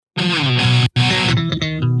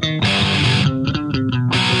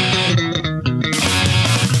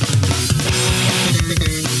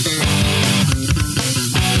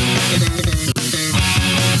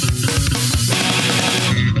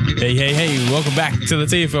Welcome back to the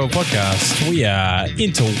TFL podcast. We are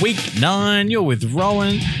into week 9. You're with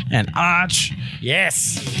Rowan and Arch.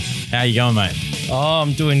 Yes. How you going, mate? Oh,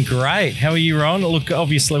 I'm doing great. How are you, Ron? Look,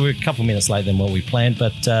 obviously we're a couple minutes late than what we planned,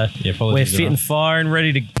 but we're fit and firing,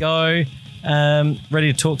 ready to go,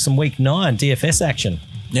 ready to talk some week 9 DFS action.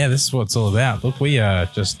 Yeah, this is what it's all about. Look, we are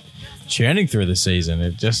just churning through the season.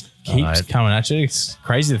 It just keeps coming at you. It's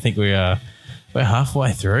crazy to think we're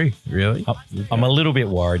halfway through, really. I'm a little bit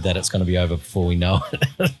worried that it's going to be over before we know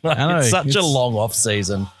it. I know, it's such a long off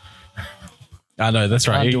season. I know, that's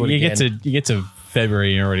right. You get to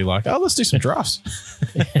February and you're already like, let's do some drafts.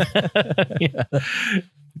 Yeah.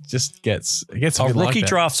 Just gets a bit rookie like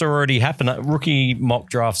drafts are already happening. Rookie mock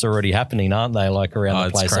drafts are already happening, aren't they? Like around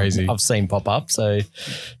the place. It's crazy. I've seen pop up. So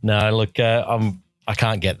no, look, I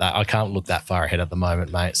can't get that. I can't look that far ahead at the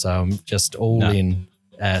moment, mate. So I'm just all in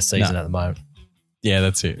season at the moment. Yeah,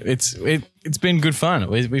 that's it. It's been good fun.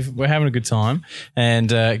 We're having a good time.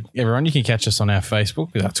 And everyone, you can catch us on our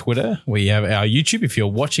Facebook, with our Twitter. We have our YouTube. If you're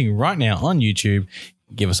watching right now on YouTube,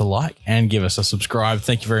 give us a like and give us a subscribe.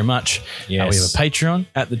 Thank you very much. Yes. We have a Patreon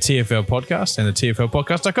at the TFL Podcast and the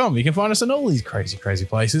TFLpodcast.com. You can find us in all these crazy, crazy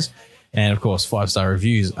places. And, of course, 5-star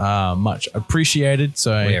reviews are much appreciated.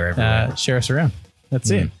 So share us around.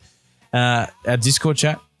 That's it. Our Discord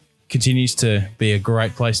chat continues to be a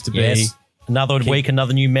great place to be. Another week,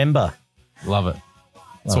 another new member. Love it.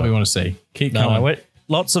 That's what we want to see. Keep going.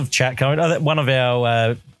 Lots of chat going. One of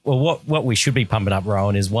our, what we should be pumping up,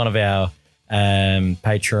 Rowan, is one of our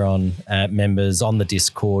Patreon members on the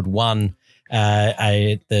Discord won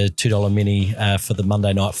the $2 mini for the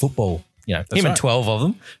Monday Night Football. You know, him and 12 of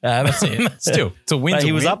them. That's it. Still, it's a win. But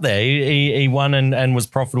he was up there. He won and was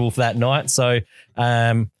profitable for that night. So,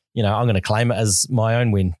 I'm going to claim it as my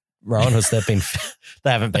own win, Rowan, because they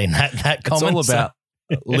haven't been that common. It's all about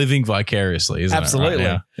living vicariously, isn't Absolutely. it?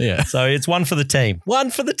 Absolutely. Yeah. So it's one for the team. One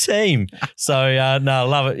for the team. So no, I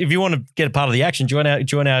love it. If you want to get a part of the action, join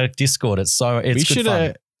our Discord. It's good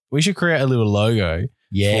fun. We should create a little logo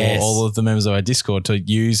for all of the members of our Discord to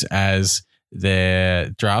use as their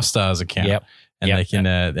Draft Stars account. Yep. And they can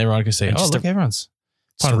everyone can see, look, everyone's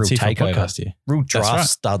part of the TFL podcast here. Real Draft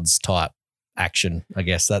Studs type action, I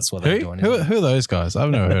guess that's what they're doing. Who are those guys? I've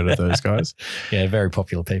never heard of those guys. Yeah, very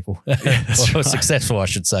popular people. Successful, I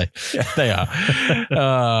should say. Yeah, they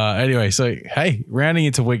are. Anyway, so, hey, rounding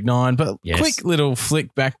into week 9, but quick little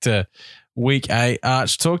flick back to week 8.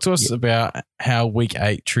 Arch, talk to us about how week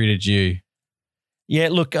 8 treated you. Yeah,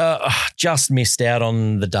 look, just missed out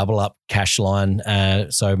on the double up cash line.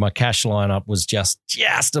 So my cash lineup was just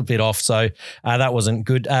a bit off. So that wasn't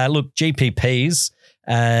good. Look, GPPs,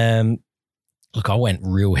 look, I went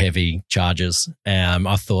real heavy charges.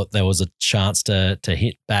 I thought there was a chance to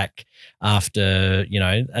hit back after,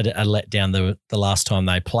 a letdown the last time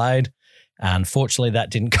they played. Unfortunately, that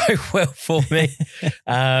didn't go well for me.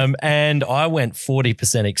 And I went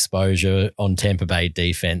 40% exposure on Tampa Bay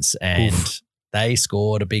defense and they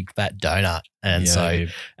scored a big fat donut. And so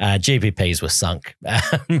GPPs were sunk.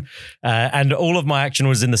 And all of my action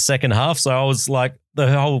was in the second half. So I was like, the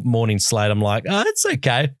whole morning slate, I'm like, it's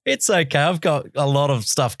okay. It's okay. I've got a lot of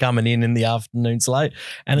stuff coming in the afternoon slate.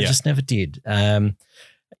 And it just never did. And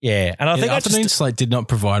I think the afternoon slate did not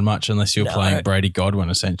provide much unless you're playing Brady Godwin,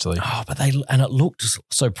 essentially. Oh, but it looked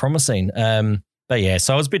so promising.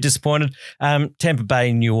 So I was a bit disappointed. Tampa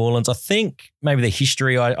Bay, New Orleans. I think maybe the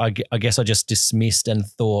history. I guess I just dismissed and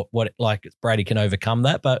thought Brady can overcome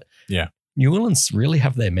that. But New Orleans really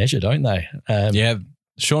have their measure, don't they?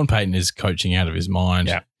 Sean Payton is coaching out of his mind.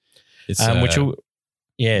 Yeah, it's So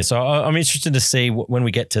I'm interested to see when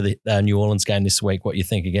we get to the New Orleans game this week what you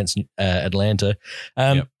think against Atlanta.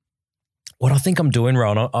 What I think I'm doing,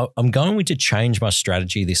 Ron, I'm going to change my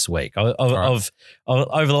strategy this week. Over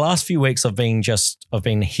the last few weeks, I've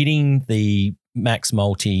been hitting the max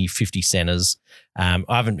multi 50 centers. I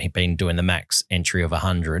haven't been doing the max entry of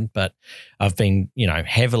 100, but I've been,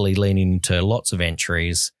 heavily leaning into lots of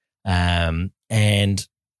entries. And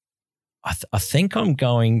I think I'm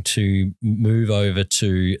going to move over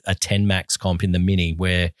to a 10 max comp in the mini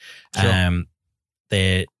where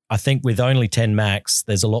I think with only 10 max,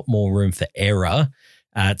 there's a lot more room for error.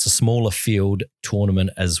 It's a smaller field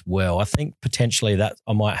tournament as well. I think potentially that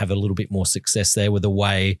I might have a little bit more success there with the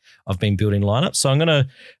way I've been building lineups. So I'm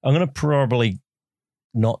gonna probably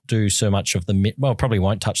not do so much of probably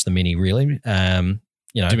won't touch the mini really.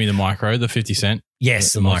 Do you mean the micro, the 50 cent?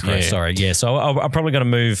 Yes, the micro. Yeah. Sorry, yeah. So I'm probably going to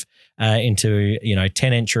move into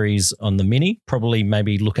 10 entries on the mini. Probably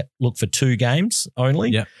maybe look for 2 games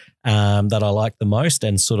only. Yeah. that I like the most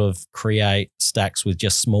and sort of create stacks with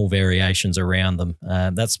just small variations around them.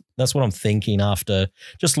 That's what I'm thinking after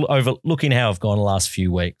just overlooking how I've gone the last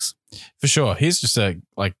few weeks. For sure. Here's just a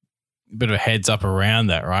bit of a heads up around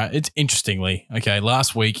that, right? It's interestingly, okay,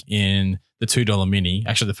 last week in the $2 mini,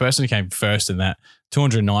 actually the person who came first in that,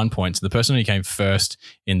 209 points. The person who came first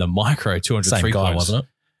in the micro, 203 Same guy, points. wasn't it?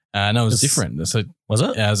 No, it was different. So, was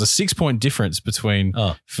it? It was a 6-point difference between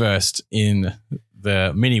first in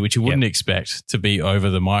the mini, which you wouldn't expect to be over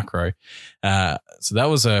the micro. So that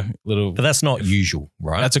was a little... But that's not usual,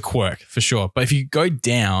 right? That's a quirk for sure. But if you go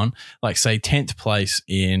down, like say 10th place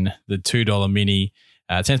in the $2 mini,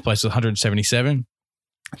 10th place was 177.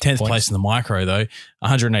 10th place in the micro though,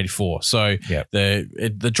 184. So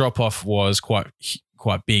the drop off was quite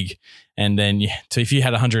big. And then if you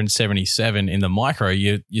had 177 in the micro,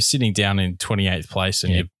 you're sitting down in 28th place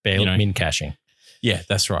and you're barely min cashing. Yeah,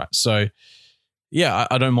 that's right. So yeah,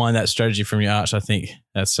 I don't mind that strategy from you, Arch. I think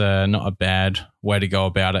that's not a bad way to go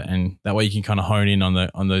about it, and that way you can kind of hone in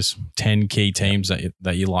on those 10 key teams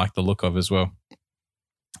that you like the look of as well.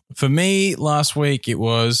 For me, last week it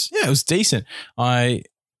was decent. My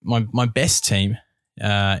best team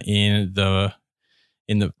I entered.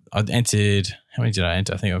 How many did I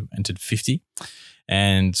enter? I think I entered 50,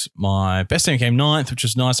 and my best team came 9th, which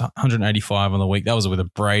was nice. 185 on the week. That was with a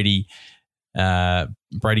Brady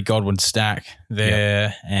Godwin stack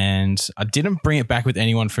there, and I didn't bring it back with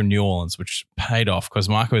anyone from New Orleans, which paid off because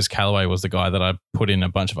Marquez Callaway was the guy that I put in a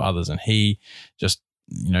bunch of others, and he just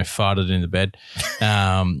farted in the bed.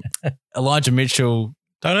 Elijah Mitchell.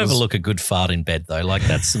 Don't overlook a good fart in bed though. Like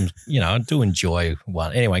that's some, I do enjoy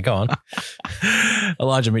one. Anyway, go on.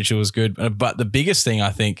 Elijah Mitchell was good, but the biggest thing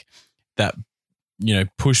I think that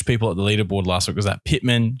pushed people at the leaderboard last week was that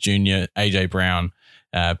Pittman Jr. AJ Brown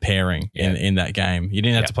pairing in that game. You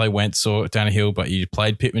didn't have to play Wentz or Tannehill, but you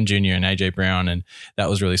played Pittman Jr. and AJ Brown, and that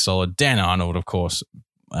was really solid. Dan Arnold, of course,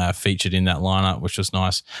 featured in that lineup, which was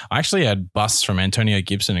nice. I actually had busts from Antonio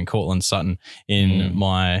Gibson and Cortland Sutton in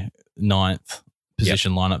my 9th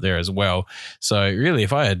position lineup there as well. So really,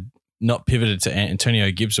 if I had not pivoted to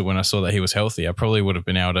Antonio Gibson when I saw that he was healthy, I probably would have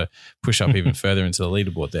been able to push up even further into the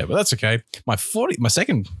leaderboard there. But that's okay. My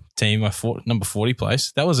second team, number 40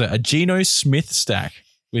 place, that was a Geno Smith stack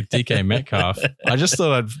with DK Metcalf. I just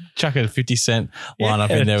thought I'd chuck a 50-cent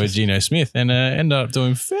lineup in there with Geno Smith, and ended up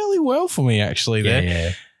doing fairly well for me actually there.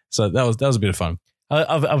 Yeah. So that was a bit of fun.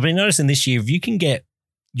 I've been noticing this year, if you can get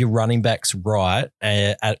your running backs right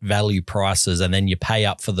at value prices, and then you pay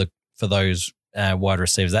up for those wide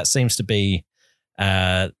receivers, that seems to be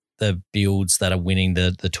the builds that are winning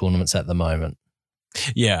the tournaments at the moment.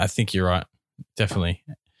 Yeah, I think you're right. Definitely.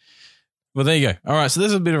 Well, there you go. All right, so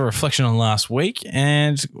there's a bit of a reflection on last week,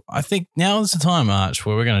 and I think now is the time, Arch,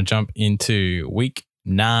 where we're going to jump into Week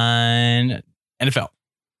 9 NFL.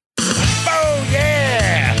 Oh,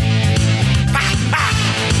 yeah!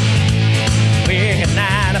 Week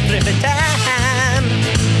 9 of flipping time.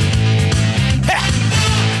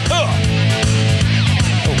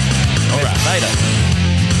 All right, later.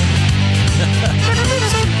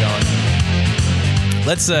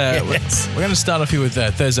 We're going to start off here with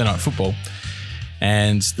Thursday Night Football,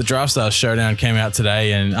 and the Draft Stars Showdown came out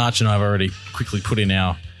today, and Arch and I have already quickly put in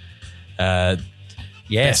our best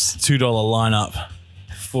 $2 lineup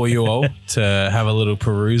for you all to have a little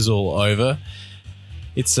perusal over.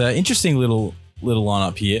 It's an interesting little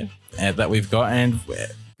lineup here that we've got, and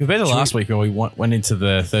compared to last week when we went into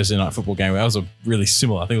the Thursday Night Football game, that was a really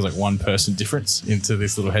similar. I think it was like one person difference into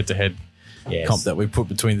this little head-to-head comp that we put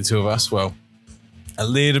between the two of us. Well, a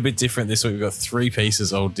little bit different this week. We've got 3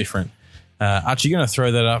 pieces all different. Archie, you going to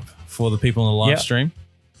throw that up for the people on the live stream?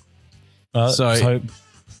 So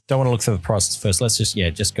don't want to look through the prices first. Let's just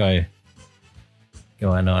go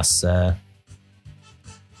a nice,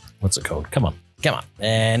 what's it called? Come on.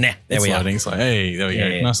 And there we are. It's like, hey, there we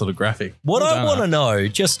go. Nice little graphic. What I want to know,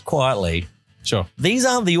 just quietly, sure. These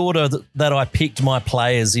aren't the order that I picked my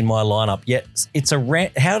players in my lineup, yet it's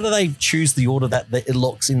how do they choose the order that it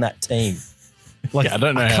locks in that team? Like, I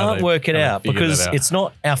don't know. I can't work it out because it's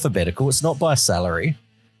not alphabetical. It's not by salary.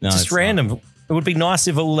 No, it's just random. Not. It would be nice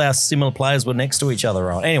if all our similar players were next to each other.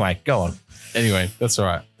 Right? Anyway, go on. Anyway, that's all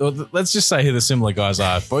right. Well, let's just say who the similar guys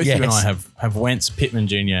are. Both you and I have Wentz, Pittman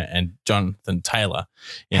Jr. and Jonathan Taylor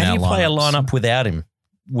in our lineups. How do you play a lineup without him,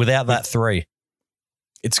 without that 3?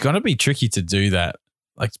 It's going to be tricky to do that.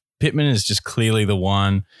 Like Pittman is just clearly the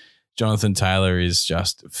one. Jonathan Taylor is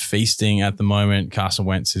just feasting at the moment. Carson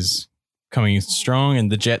Wentz is coming in strong, and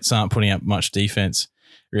the Jets aren't putting up much defense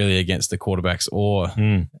really against the quarterbacks or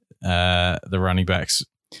the running backs.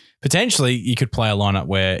 Potentially, you could play a lineup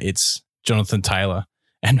where it's Jonathan Taylor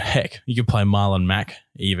And heck, you could play Marlon Mack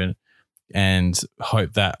even and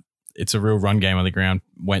hope that it's a real run game on the ground.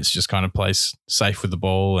 Wentz just kind of plays safe with the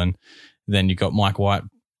ball. And then you've got Mike White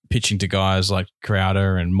pitching to guys like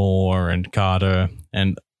Crowder and Moore and Carter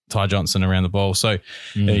and Ty Johnson around the ball. So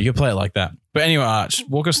you could play it like that. But anyway, Arch,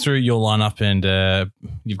 walk us through your lineup. And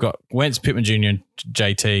you've got Wentz, Pittman Jr., and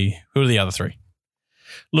JT. Who are the other three?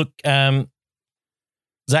 Look,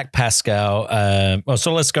 Zach Pascal.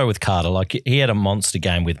 So let's go with Carter. Like, he had a monster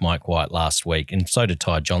game with Mike White last week, and so did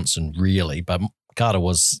Ty Johnson, really. But Carter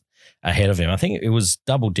was ahead of him. I think it was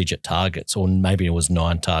double-digit targets, or maybe it was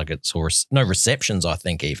 9 targets, or no receptions, I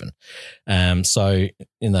think, even. So,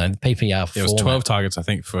 the PPR format. It was 12 targets, I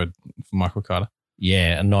think, for Michael Carter.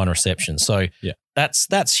 Yeah, and 9 receptions. So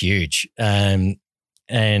that's huge. And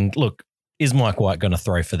look, is Mike White going to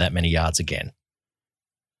throw for that many yards again?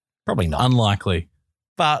 Probably not. Unlikely.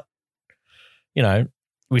 But,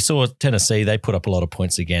 we saw Tennessee, they put up a lot of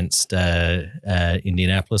points against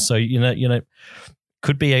Indianapolis. So, it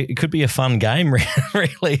could be a fun game,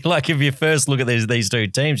 really. Like, if you first look at these two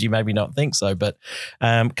teams, you maybe not think so. But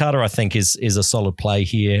Carter, I think, is a solid play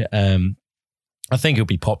here. I think he'll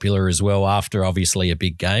be popular as well after, obviously, a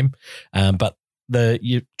big game. But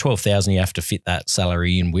the 12,000, you have to fit that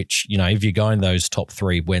salary in, which, if you're going those top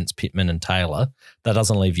 3, Wentz, Pittman, and Taylor, that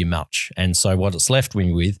doesn't leave you much. And so what it's left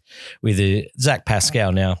me with Zach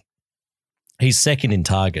Pascal now, he's second in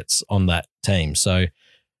targets on that team. So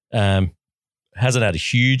hasn't had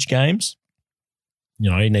huge games.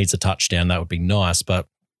 He needs a touchdown. That would be nice. But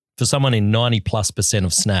for someone in 90+%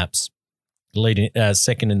 of snaps, leading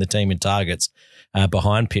second in the team in targets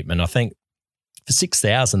behind Pittman, I think for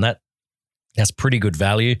 6,000, that's pretty good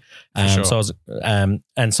value. Sure. So I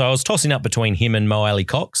was tossing up between him and Mo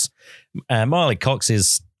Alley-Cox. Mo Alley-Cox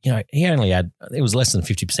is, he only had, it was less than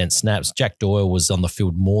 50% snaps. Jack Doyle was on the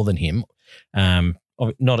field more than him.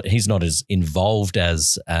 He's not as involved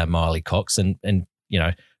as Mo Alley-Cox, and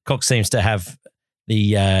Cox seems to have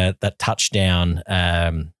the that touchdown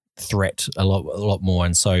threat a lot more,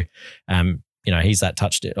 and so he's that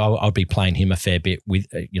touchdown. I'll be playing him a fair bit with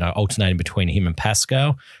alternating between him and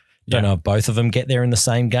Pascal. Don't know if both of them get there in the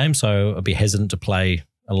same game, so I'll be hesitant to play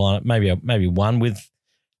a line. Maybe one with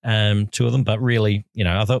 2 of them, but really,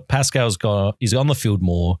 I thought he's on the field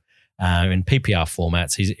more in PPR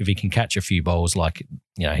formats. If he can catch a few balls,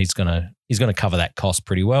 he's gonna cover that cost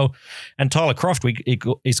pretty well. And Tyler Croft,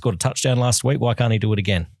 he scored a touchdown last week. Why can't he do it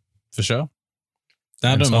again? For sure.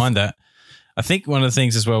 I don't mind that. I think one of the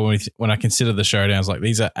things as well when I consider the showdowns, like,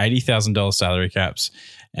 these are $80,000 salary caps,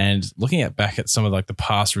 and looking back at some of the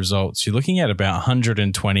past results, you're looking at about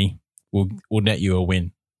 120 will net you a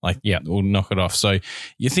win. Will knock it off. So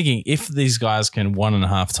you're thinking, if these guys can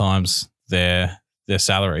 1.5 times their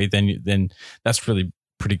salary, then that's really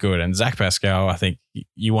pretty good. And Zach Pascal, I think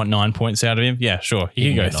you want 9 points out of him. Yeah, sure.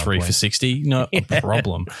 He can go 3 for 60. Not a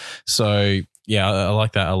problem. So yeah, I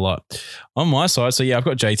like that a lot. On my side, so I've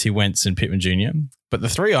got JT, Wentz, and Pittman Jr. But the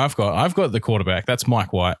 3 I've got the quarterback. That's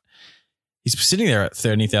Mike White. He's sitting there at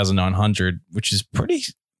 30,900, which is pretty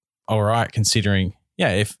all right considering.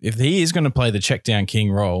 Yeah, if he is going to play the check down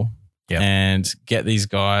king role and get these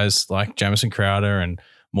guys like Jamison Crowder and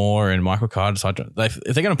Moore and Michael Carter, if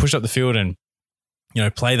they're going to push up the field and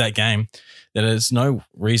play that game, then there's no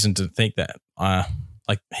reason to think that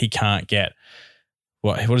he can't get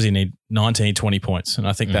what does he need? 19, 20 points. And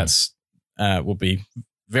I think that's will be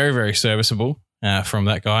very, very serviceable from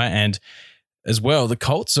that guy. And as well, the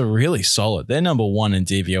Colts are really solid. They're number 1 in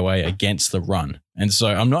DVOA against the run. And so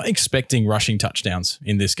I'm not expecting rushing touchdowns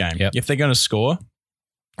in this game. Yep. If they're going to score,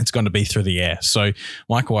 it's going to be through the air. So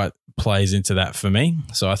Mike White plays into that for me.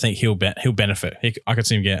 So I think he'll benefit. I could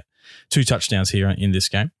see him get 2 touchdowns here in this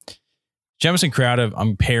game. Jamison Crowder,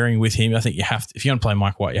 I'm pairing with him. I think if you want to play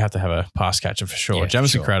Mike White, you have to have a pass catcher for sure. Yeah,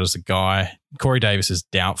 Jamison Crowder's the guy. Corey Davis is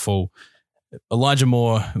doubtful. Elijah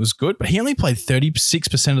Moore was good, but he only played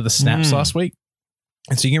 36% of the snaps last week.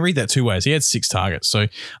 And so you can read that 2 ways. He had 6 targets. So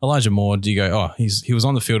Elijah Moore, do you go, he was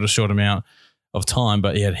on the field a short amount of time,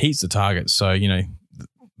 but he had heaps of targets. So,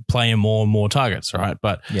 play him more and more targets, right?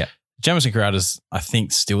 But Jamison Crowder's, I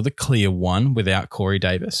think, still the clear one without Corey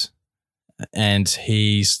Davis. And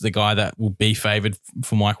he's the guy that will be favored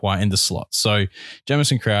for Mike White in the slot. So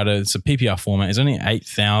Jamison Crowder, it's a PPR format. It's only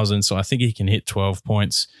 8,000, so I think he can hit 12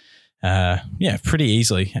 points. Pretty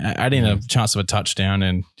easily. Add in a chance of a touchdown,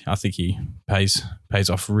 and I think he pays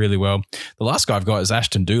off really well. The last guy I've got is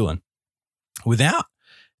Ashton Dulin. Without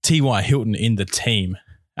T.Y. Hilton in the team,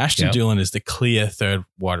 Ashton Dulin is the clear third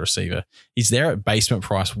wide receiver. He's there at basement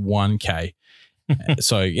price $1,000.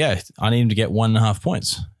 So, yeah, I need him to get 1.5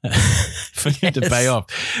 points for him to pay off.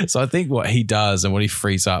 So I think what he does and what he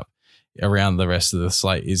frees up around the rest of the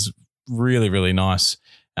slate is really, really nice.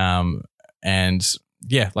 And,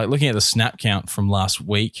 yeah, like looking at the snap count from last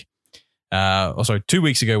week, 2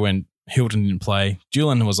 weeks ago when Hilton didn't play,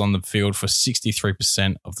 Julian was on the field for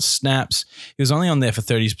 63% of the snaps. He was only on there for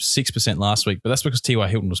 36% last week, but that's because T.Y.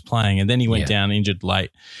 Hilton was playing, and then he went down injured late.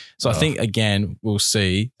 So I think, again, we'll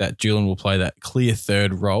see that Julian will play that clear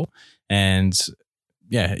third role. And,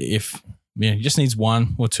 yeah, if he just needs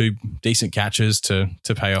 1 or 2 decent catches to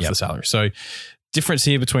pay off the salary. So difference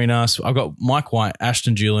here between us, I've got Mike White,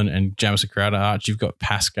 Ashton Julian, and Jamison Crowder. Arch, you've got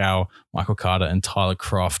Pascal, Michael Carter, and Tyler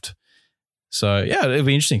Croft. So, yeah, it'll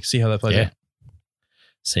be interesting to see how that plays out.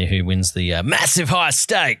 See who wins the massive high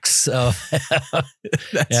stakes of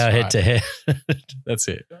our head-to-head. That's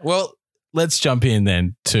it. Well, let's jump in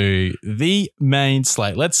then to the main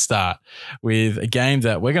slate. Let's start with a game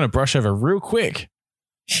that we're going to brush over real quick.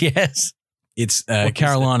 Yes. It's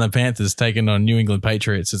Carolina Panthers taking on New England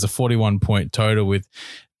Patriots. It's a 41-point total with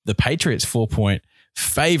the Patriots 4-point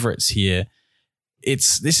favorites here.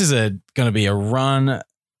 This is going to be a run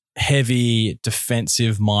heavy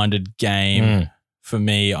defensive minded game for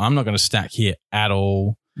me. I'm not going to stack here at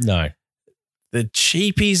all. No. The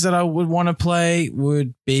cheapies that I would want to play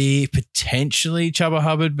would be potentially Chuba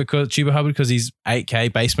Hubbard because he's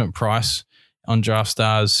 $8K basement price on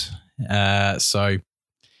DraftStars.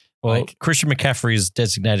 Christian McCaffrey is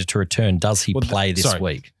designated to return. Does he play this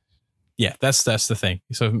week? Yeah, that's the thing.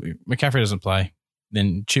 So if McCaffrey doesn't play,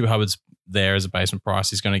 then Chuba Hubbard's there as a basement price.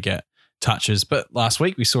 He's going to get touches. But last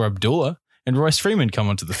week we saw Abdullah and Royce Freeman come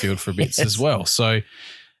onto the field for bits as well. So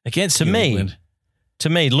against to me,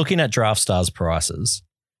 looking at DraftStars prices,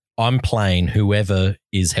 I'm playing whoever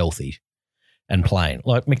is healthy and playing.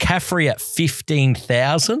 Like McCaffrey at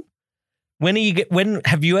 15,000. When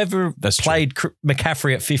have you ever played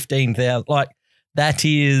McCaffrey at 15,000? Like that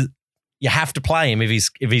is, you have to play him if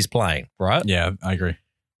he's playing, right? Yeah, I agree.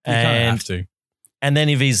 You kind of have to. And then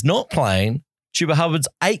if he's not playing, Chuba Hubbard's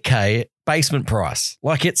 $8K basement price.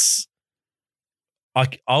 Like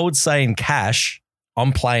I would say in cash,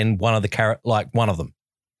 I'm playing one of them.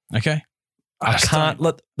 Okay. I can't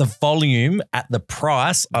let the volume at the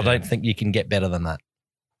price. I don't think you can get better than that.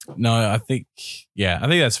 No, I think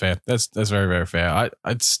that's fair. That's very, very fair.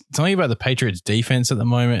 It's something about the Patriots defense at the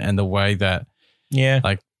moment and the way that,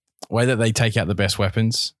 they take out the best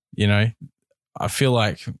weapons. You know, I feel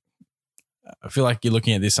like you're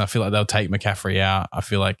looking at this. And I feel like they'll take McCaffrey out. I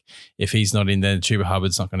feel like if he's not in there, Chuba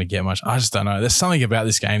Hubbard's not going to get much. I just don't know. There's something about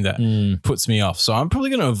this game that puts me off. So I'm probably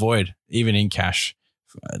going to avoid even in cash.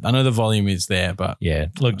 I know the volume is there, but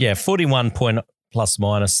 41 point plus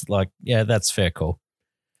minus. That's fair call.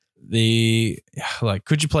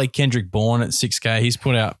 Could you play Kendrick Bourne at 6K? He's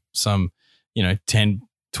put out some, 10,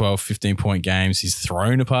 12, 15-point games. He's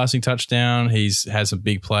thrown a passing touchdown. He's had some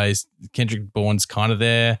big plays. Kendrick Bourne's kind of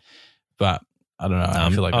there, but I don't know. I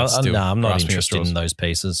feel like that's still I'm not interested in those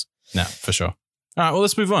pieces. No, for sure. All right, well,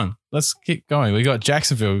 let's move on. Let's keep going. We got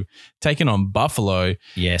Jacksonville taking on Buffalo.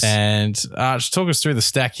 Yes. And just talk us through the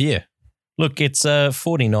stack here. Look, it's a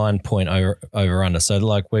 49 point over under.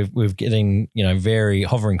 So we're getting, very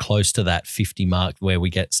hovering close to that 50 mark where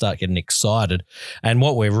we start getting excited. And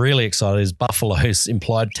what we're really excited is Buffalo's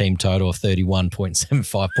implied team total of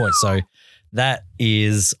 31.75 points. So that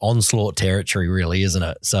is onslaught territory, really, isn't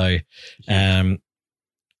it? So, and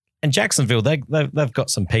Jacksonville, they've got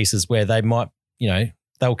some pieces where they might,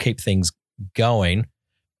 they'll keep things going.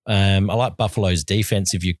 I like Buffalo's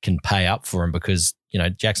defense if you can pay up for them because,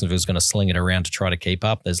 Jacksonville's going to sling it around to try to keep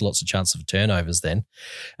up. There's lots of chance of turnovers then.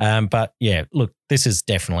 But yeah, look, this is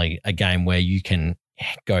definitely a game where you can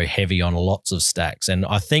go heavy on lots of stacks. And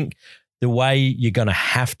I think the way you're going to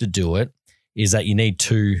have to do it is that you need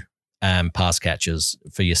 2 pass catchers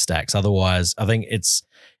for your stacks. Otherwise, I think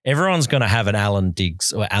everyone's going to have an Alan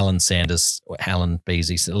Diggs or Alan Sanders or Alan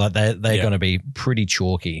Beasley. Like they're going to be pretty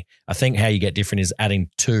chalky. I think how you get different is adding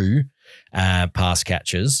 2 pass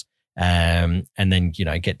catchers and then,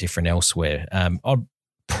 get different elsewhere. I'm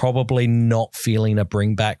probably not feeling a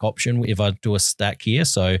bring back option if I do a stack here.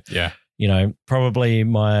 So, probably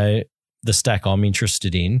the stack I'm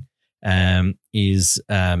interested in is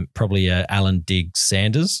probably Alan Diggs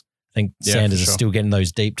Sanders. I think Sanders is still getting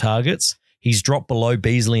those deep targets. He's dropped below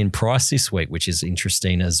Beasley in price this week, which is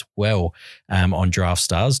interesting as well on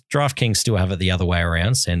DraftStars. DraftKings still have it the other way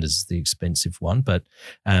around. Sanders is the expensive one, but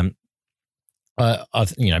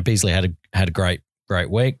Beasley had a great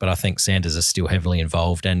week, but I think Sanders is still heavily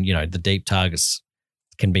involved, and the deep targets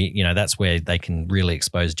can be, that's where they can really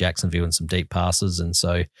expose Jacksonville in some deep passes. And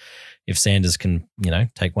so if Sanders can,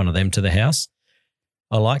 take one of them to the house,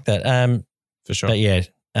 I like that. For sure. But yeah,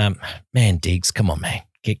 man, Diggs, come on, man.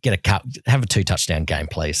 Get a cup, have a 2-touchdown game,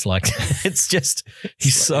 please. Like, it's just,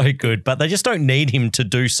 he's so good, but they just don't need him to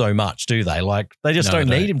do so much, do they? Like, they just don't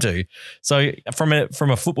need him to. So from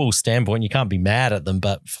a football standpoint, you can't be mad at them,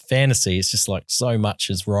 but fantasy, it's just like so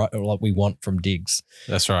much is right, like we want from Diggs.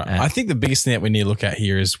 That's right. I think the biggest thing that we need to look at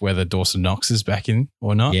here is whether Dawson Knox is back in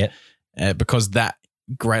or not. Yeah. Because that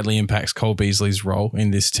greatly impacts Cole Beasley's role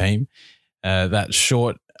in this team. That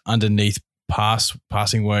short underneath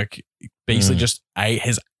passing work, Beasley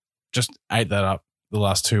has ate that up the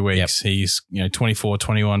last 2 weeks. Yep. He's 24,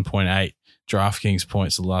 21.8 DraftKings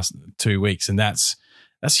points the last 2 weeks, and that's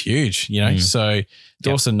huge. So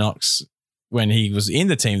Dawson Knox, when he was in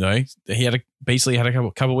the team though, Beasley had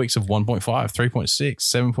a couple of weeks of 1.5, 3.6,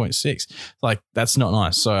 7.6. Like, that's not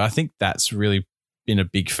nice. So I think that's really been a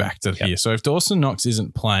big factor here. So if Dawson Knox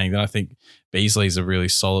isn't playing, then I think Beasley's a really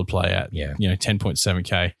solid play at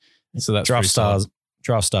 10.7K. So that's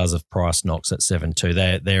Draft stars have priced Knox at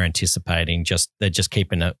 7.2. They're anticipating they're just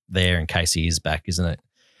keeping it there in case he is back, isn't it?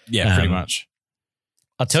 Yeah, pretty much.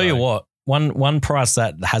 I'll tell you what, one price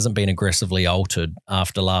that hasn't been aggressively altered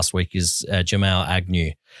after last week is Jamal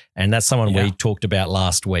Agnew, and that's someone we talked about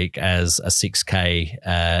last week as a 6K,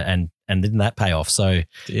 and didn't that pay off? So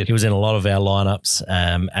he was in a lot of our lineups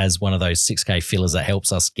as one of those 6K fillers that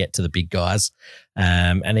helps us get to the big guys.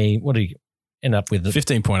 And what did he end up with?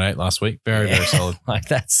 15.8 last week. Very, very solid. Like,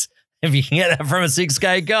 that's, if you can get that from a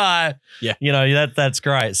 6K guy, that's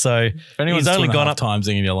great. So if anyone's only gone up times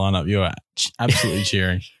in your lineup, you are absolutely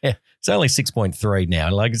cheering. Yeah. It's only 6.3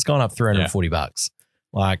 now. Like, it's gone up $340.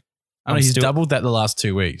 Like, he's doubled that the last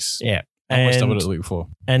 2 weeks. Yeah. Almost doubled it the week before.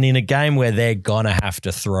 And in a game where they're going to have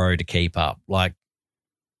to throw to keep up, like,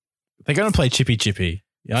 they're going to play chippy.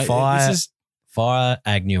 Fire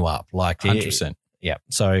Agnew up. Like, 100%. Yeah.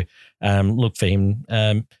 So look for him.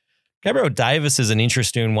 Gabriel Davis is an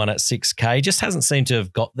interesting one at 6K. Just hasn't seemed to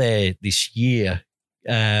have got there this year.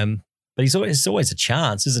 But it's always a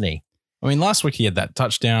chance, isn't he? I mean, last week he had that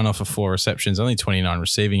touchdown off of 4 receptions, only 29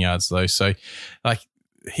 receiving yards though. So, like,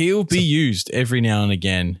 he'll be used every now and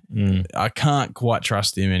again. I can't quite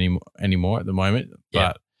trust him anymore at the moment.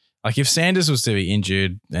 But like, if Sanders was to be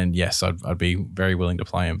injured, then yes, I'd be very willing to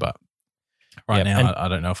play him. But right now, I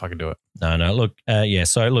don't know if I can do it. No. Look,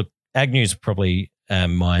 So look, Agnew's probably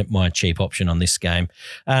my cheap option on this game.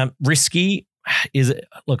 Risky is,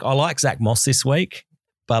 look, I like Zach Moss this week,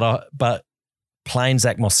 but playing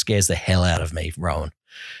Zach Moss scares the hell out of me, Rowan.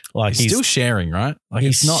 Like, he's still sharing, right? Like,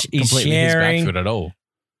 it's not completely his back foot at all.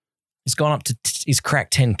 He's gone up to he's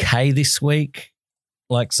cracked 10K this week.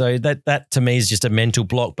 Like, so that to me is just a mental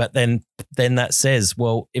block. But then that says,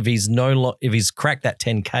 well, if he's cracked that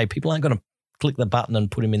 10K, people aren't going to click the button and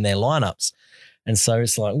put him in their lineups. And so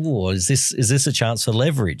it's like, oh, is this a chance for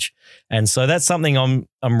leverage? And so that's something I'm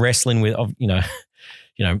wrestling with.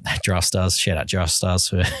 Draft Stars, shout out Draft Stars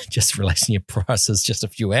for just releasing your prices just a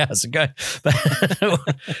few hours ago. But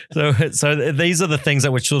so these are the things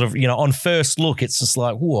that we're sort of, on first look, it's just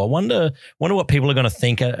like, oh, I wonder what people are going to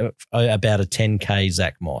think about a 10K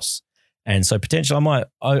Zach Moss. And so potentially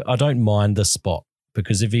I don't mind the spot,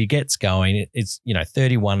 because if he gets going, it's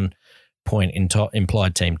 31 point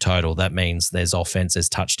implied team total. That means there's offense, there's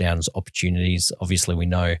touchdowns, opportunities. Obviously, we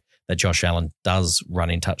know that Josh Allen does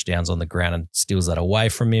run in touchdowns on the ground and steals that away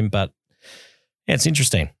from him. But yeah, it's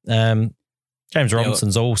interesting. James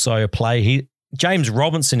Robinson's also a play. James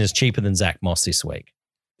Robinson is cheaper than Zach Moss this week.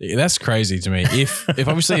 Yeah, that's crazy to me. If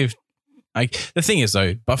the thing is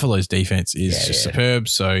though, Buffalo's defense is superb,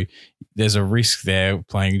 so there's a risk there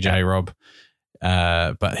playing J-Rob,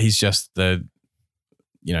 but he's just the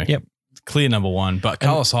clear number one. But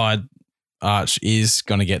Carlos Hyde Arch is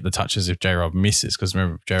going to get the touches if J-Rob misses, because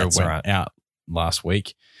remember, J-Rob went out last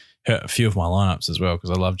week. Hurt a few of my lineups as well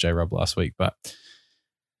because I loved J-Rob last week. But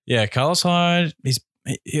yeah, Carlos Hyde,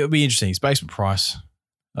 it'll be interesting. His basement price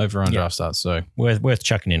over on draft starts, so worth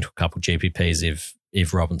chucking into a couple GPPs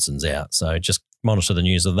if Robinson's out. So just monitor the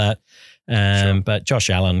news of that. Sure. But Josh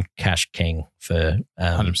Allen, cash king for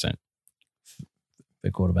 100%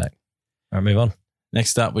 for quarterback. All right, move on.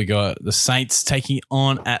 Next up, we got the Saints taking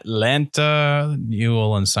on Atlanta. New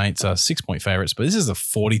Orleans Saints are 6-point favorites, but this is a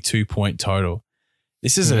 42-point total.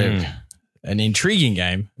 This is an intriguing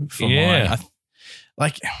game for mine.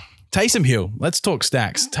 Like Taysom Hill. Let's talk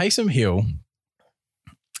stacks. Taysom Hill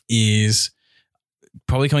is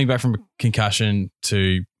probably coming back from a concussion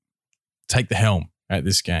to take the helm at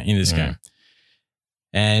this game. Game,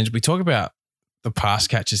 and we talk about the pass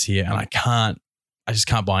catches here, and I can't I just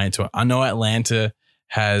can't buy into it. I know Atlanta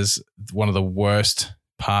has one of the worst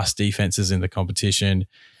pass defenses in the competition.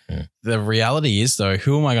 The reality is, though,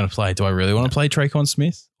 who am I going to play? Do I really want to play Tre'Quan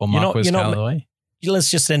Smith or Marquez Callaway?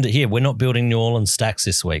 Let's just end it here. We're not building New Orleans stacks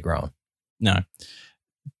this week, Rowan. No.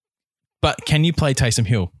 But can you play Taysom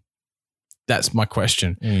Hill? That's my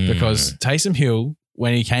question. Because Taysom Hill,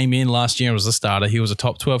 when he came in last year and was the starter, he was a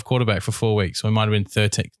top 12 quarterback for 4 weeks. So he might have been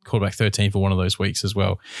quarterback 13 for one of those weeks as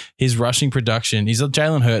well. His rushing production, he's a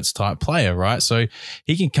Jalen Hurts type player, right? So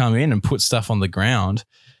he can come in and put stuff on the ground.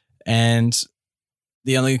 And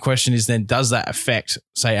the only question is then, does that affect,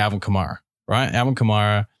 say, Alvin Kamara, right? Alvin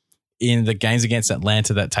Kamara, in the games against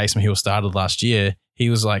Atlanta that Taysom Hill started last year, he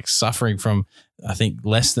was like suffering from, I think,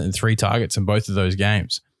 less than 3 targets in both of those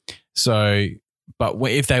games. So, but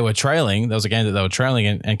if they were trailing, there was a game that they were trailing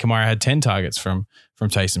and Kamara had 10 targets from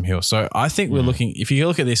Taysom Hill. So I think we're looking, if you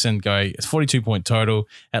look at this and go, it's 42-point total.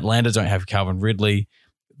 Atlanta don't have Calvin Ridley.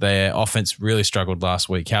 Their offense really struggled last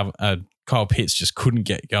week. Kyle Pitts just couldn't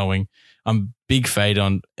get going. I'm big fade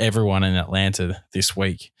on everyone in Atlanta this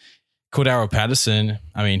week. Cordero Patterson,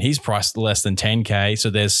 I mean, he's priced less than 10K, so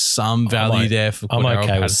there's some value there for Cordero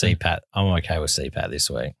Patterson. I'm okay with CPAT this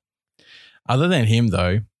week. Other than him,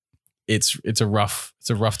 though, it's a rough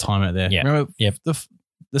time out there. Yeah. Remember,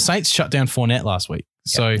 the Saints shut down Fournette last week.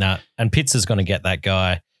 So and Pitts is going to get that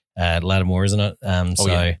guy Lattimore, isn't it?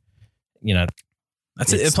 You know,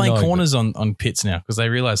 that's it. They're playing corners on Pitts now because they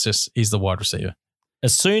realize he's the wide receiver.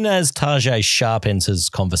 As soon as Tajay Sharp enters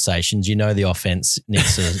conversations, you know the offense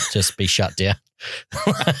needs to just be shut down.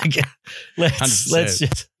 Let's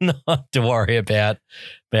just not have to worry about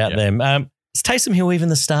them. Is Taysom Hill even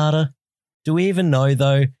the starter? Do we even know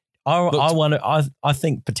though? I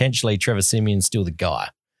think potentially Trevor Simeon's still the guy.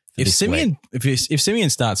 If Simeon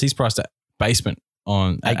starts, he's priced at basement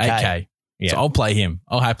on 8K. Yeah. So I'll play him.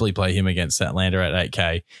 I'll happily play him against Atlanta at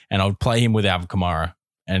 8K, and I'll play him with Alvin Kamara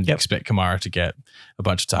and expect Kamara to get a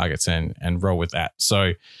bunch of targets and roll with that.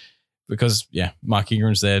 So because Mark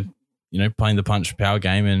Ingram's there, playing the punch power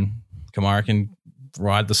game, and Kamara can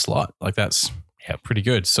ride the slot. Like that's pretty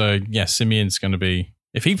good. So Simeon's going to be,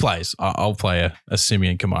 if he plays, I'll play a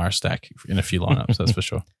Simeon Kamara stack in a few lineups. That's for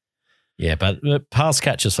sure. Yeah, but pass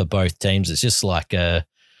catches for both teams, it's just like a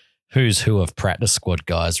who's who of practice squad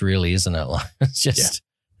guys, really, isn't it? Like, it's just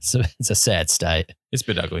it's a sad state. It's a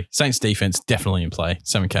bit ugly. Saints defense definitely in play.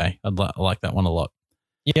 7K. I like that one a lot.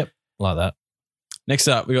 Yep, like that. Next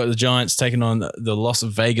up, we got the Giants taking on the Las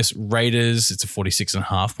Vegas Raiders. It's a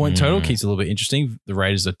 46.5-point total. Keeps it a little bit interesting. The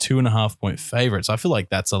Raiders are 2.5-point favorites. I feel like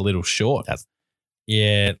that's a little short. I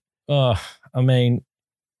mean,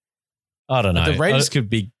 I don't know. The Raiders could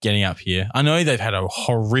be getting up here. I know they've had a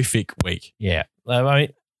horrific week. Yeah. I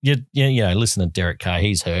mean, listen to Derek Carr.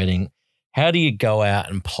 He's hurting. How do you go out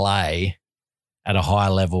and play at a high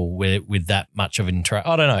level with that much of interest?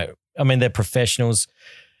 I don't know. I mean, they're professionals.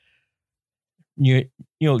 New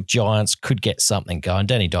York Giants could get something going.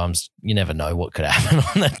 Danny Dimes, you never know what could happen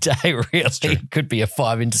on that day, really. It could be a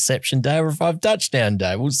 5-interception day or a 5-touchdown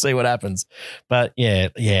day. We'll see what happens. But,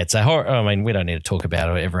 it's a horror. I mean, we don't need to talk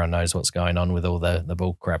about it. Everyone knows what's going on with all the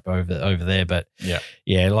bull crap over there. But,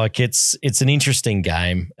 like it's an interesting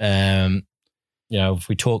game. If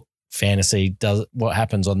we talk fantasy, what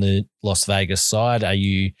happens on the Las Vegas side? Are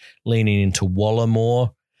you leaning into Waller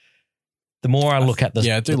more? The more I look at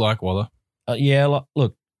the... I do like Waller.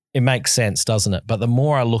 Look, it makes sense, doesn't it? But the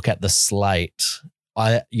more I look at the slate,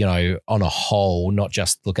 on a whole, not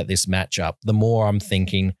just look at this matchup, the more I'm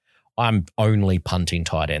thinking I'm only punting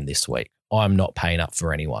tight end this week. I'm not paying up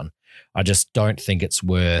for anyone. I just don't think it's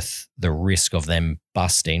worth the risk of them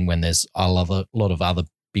busting when there's a lot of other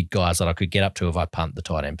big guys that I could get up to if I punt the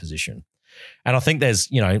tight end position. And I think there's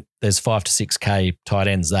 5 to 6K tight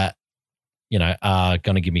ends that, are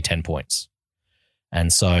going to give me 10 points.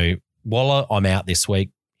 And so Waller, I'm out this week.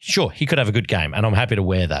 Sure, he could have a good game, and I'm happy to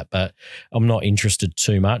wear that, but I'm not interested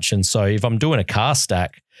too much. And so if I'm doing a car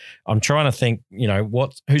stack, I'm trying to think,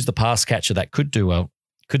 who's the pass catcher that could do well?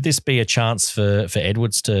 Could this be a chance for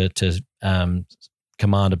Edwards to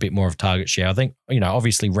command a bit more of target share? I think,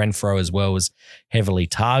 obviously Renfro as well is heavily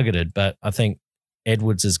targeted, but I think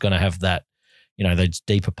Edwards is going to have that, those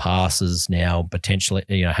deeper passes now, potentially,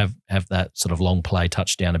 have that sort of long play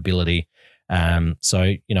touchdown ability. So,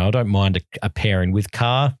 I don't mind a pairing with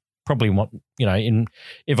Carr. Probably want,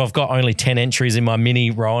 if I've got only 10 entries in my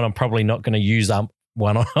mini roll, I'm probably not going to use up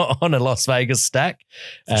one on a Las Vegas stack.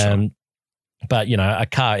 But, a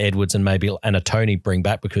Carr Edwards and a Tony bring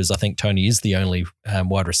back, because I think Tony is the only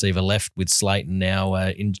wide receiver left with Slayton now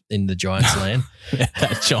in the Giants' land.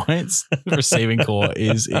 That Giants receiving core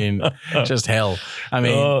is in just hell. I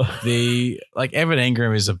mean, Evan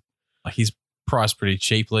Engram is he's priced pretty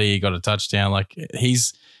cheaply. He got a touchdown.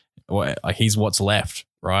 He's what's left,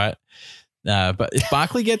 right? But if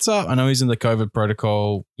Barkley gets up, I know he's in the COVID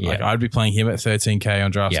protocol. Yeah. I'd be playing him at 13K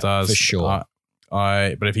on DraftStars for sure.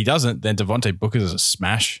 But if he doesn't, then Devontae Booker is a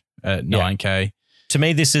smash at 9K. To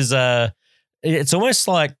me, this is it's almost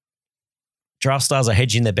like DraftStars are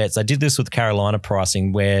hedging their bets. They did this with Carolina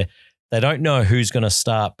pricing, where they don't know who's going to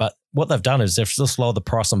start, but what they've done is they've just lowered the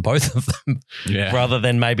price on both of them, rather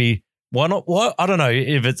than maybe. Why not? What I don't know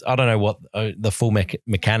I don't know what the full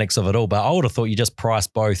mechanics of it all, but I would have thought you just price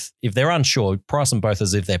both. If they're unsure, price them both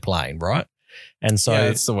as if they're playing, right? And so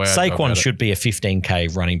that's the way Saquon should be a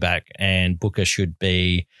 15K running back, and Booker should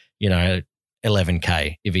be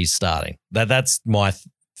 11K if he's starting. That's my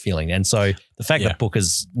feeling. And so the fact that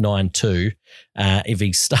Booker's 9.2, if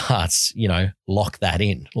he starts, lock that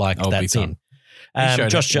in. That's in.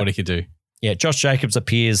 Josh, what he could do. Yeah, Josh Jacobs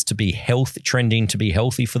appears to be trending to be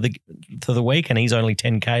healthy for the week, and he's only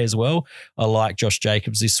 10K as well. I like Josh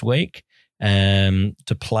Jacobs this week to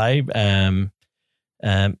play.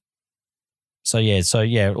 So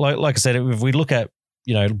like I said, if we look at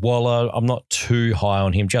Waller, I'm not too high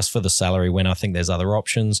on him just for the salary, when I think there's other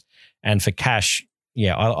options. And for cash,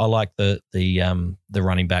 I like the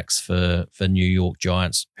running backs for New York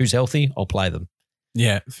Giants. Who's healthy, I'll play them.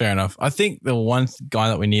 Yeah, fair enough. I think the one guy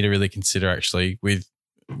that we need to really consider, actually, with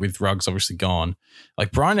Ruggs obviously gone,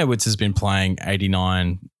 Bryan Edwards has been playing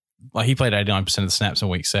 89. He played 89% of the snaps in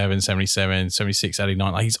week 7, 77, 76,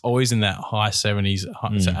 89. He's always in that high 70s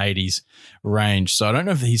to 80s range. So I don't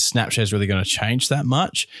know if his snap share is really going to change that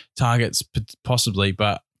much. Targets possibly,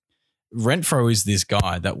 but Renfrow is this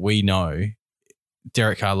guy that we know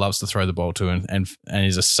Derek Carr loves to throw the ball to and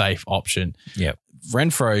is a safe option. Yeah,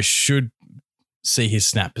 Renfrow should see his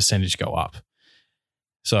snap percentage go up.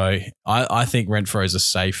 So I think Renfrow is a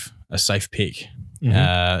safe pick.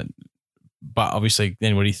 Mm-hmm. But obviously,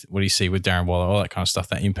 then what do you see with Darren Waller, all that kind of stuff,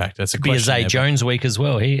 that impact? That's a Could be a Zay Jones week as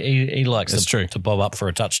well. He likes to bob up for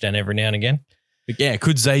a touchdown every now and again. But yeah,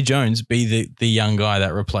 could Zay Jones be the young guy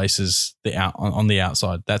that replaces on the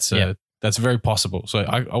outside? That's very possible. So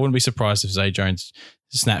I wouldn't be surprised if Zay Jones'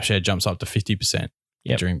 snap share jumps up to 50%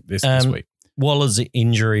 during this week. Waller's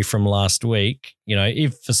injury from last week,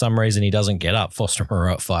 if for some reason he doesn't get up, Foster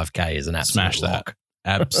Moreau at 5K is an absolute smash lock.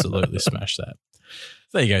 That. Absolutely smash that.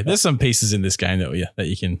 There you go. There's some pieces in this game that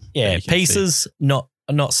you can. Yeah, pieces, see.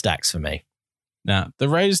 not stacks for me. Now, the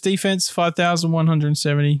Raiders defense,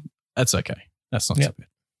 5,170. That's okay. That's not so bad.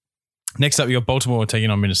 Next up, you got Baltimore taking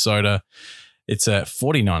on Minnesota. It's a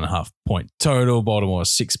 49.5 point total. Baltimore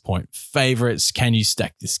 6-point favorites. Can you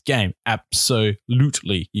stack this game?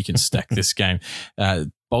 Absolutely, you can stack this game.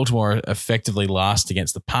 Baltimore effectively last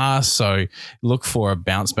against the pass, so look for a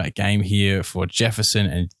bounce back game here for Jefferson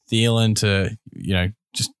and Thielen to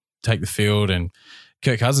just take the field, and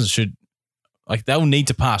Kirk Cousins should they'll need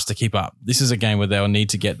to pass to keep up. This is a game where they'll need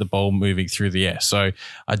to get the ball moving through the air. So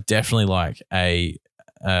I definitely like a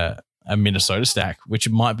Minnesota stack, which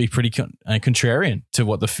might be pretty contrarian to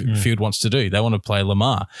what the field wants to do. They want to play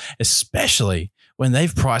Lamar, especially when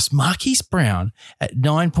they've priced Marquise Brown at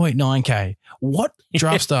 9.9K. What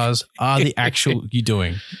draft stars are the actual you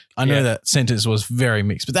doing? I know that sentence was very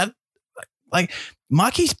mixed, but that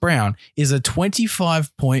Marquise Brown is a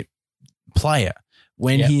 25-point player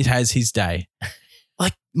when he has his day.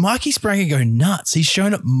 Marquise Brown can go nuts. He's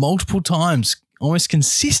shown up multiple times almost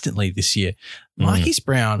consistently this year. Marquise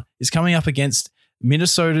Brown is coming up against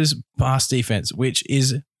Minnesota's pass defense, which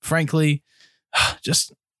is frankly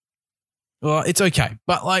it's okay.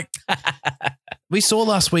 But we saw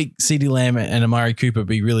last week, CeeDee Lamb and Amari Cooper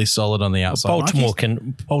be really solid on the outside.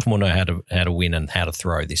 Baltimore know how to win and how to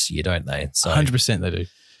throw this year, don't they? So 100% they do.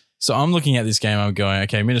 So I'm looking at this game. I'm going,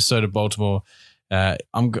 okay, Minnesota, Baltimore. I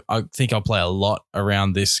think I'll play a lot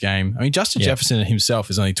around this game. I mean, Justin Jefferson himself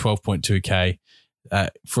is only 12.2K.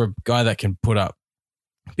 For a guy that can put up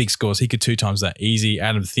big scores, he could 2 times that easy.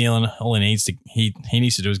 Adam Thielen, all he needs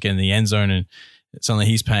to do is get in the end zone, and it's something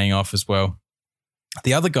he's paying off as well.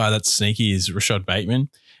 The other guy that's sneaky is Rashad Bateman.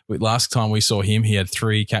 Last time we saw him, he had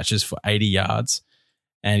 3 catches for 80 yards,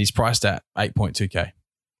 and he's priced at 8.2K.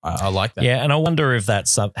 I like that. Yeah, and I wonder if that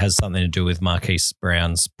has something to do with Marquise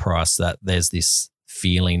Brown's price, that there's this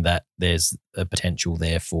feeling that there's a potential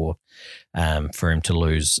there for him to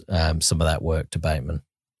lose some of that work to Bateman.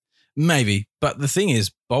 Maybe. But the thing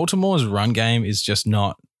is, Baltimore's run game is just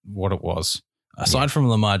not what it was. Aside from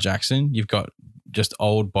Lamar Jackson, you've got just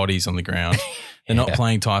old bodies on the ground. They're not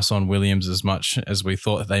playing Tyson Williams as much as we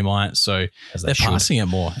thought they might, so they're passing it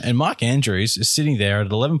more. And Mark Andrews is sitting there at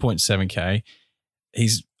 11.7K.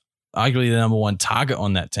 He's arguably the number one target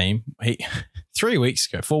on that team. 4 weeks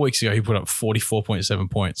ago, he put up 44.7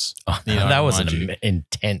 points. Oh, that was an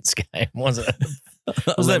intense game, wasn't it?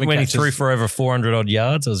 Was that when he threw for over 400 odd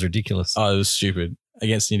yards? It was ridiculous. Oh, it was stupid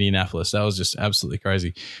against Indianapolis. That was just absolutely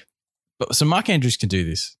crazy. But so Mark Andrews can do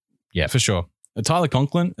this. Yeah, for sure. Tyler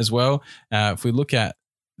Conklin as well. If we look at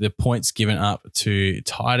the points given up to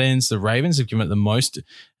tight ends, the Ravens have given it the most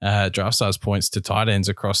draft stars points to tight ends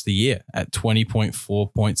across the year at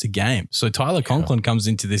 20.4 points a game. So Tyler Conklin comes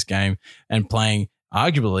into this game and playing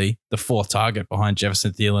arguably the fourth target behind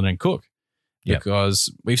Jefferson, Thielen, and Cook.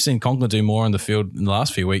 Because we've seen Conklin do more on the field in the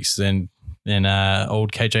last few weeks than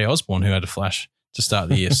old KJ Osborne, who had a flash to start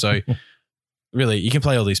the year. So really, you can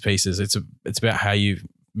play all these pieces. It's about how you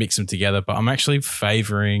mix them together. But I'm actually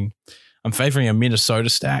favoring a Minnesota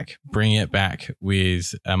stack, bringing it back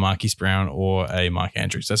with a Marquise Brown or a Mark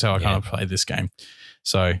Andrews. That's how I kind of play this game.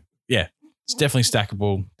 So yeah, it's definitely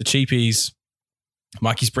stackable. The cheapies,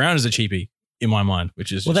 Marquise Brown is a cheapie in my mind,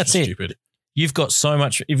 which is that's stupid. You've got so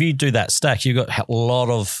much. If you do that stack, you've got a lot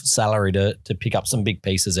of salary to pick up some big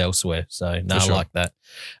pieces elsewhere. So no, I like that.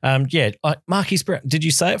 Marquise Brown. Did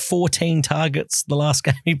you say it? 14 targets the last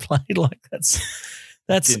game he played. Like that's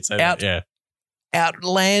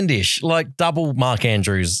outlandish. Like double Mark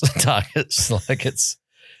Andrews targets. Like it's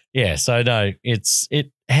So no,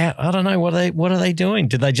 I don't know what are they doing?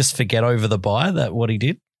 Did they just forget over the bye that what he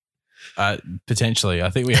did? Potentially, I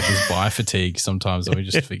think we have this bye fatigue sometimes, and we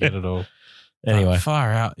just forget it all. Anyway,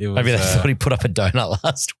 far out. It was, maybe they thought he put up a donut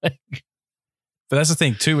last week. But that's the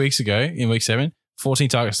thing. 2 weeks ago in week 7, 14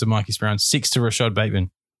 targets to Marquise Brown, 6 to Rashad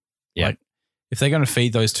Bateman. Yeah. Like, if they're going to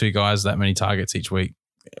feed those two guys that many targets each week,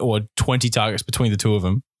 or 20 targets between the two of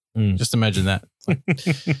them, just imagine that.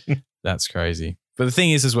 That's crazy. But the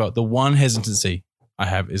thing is as well, the one hesitancy I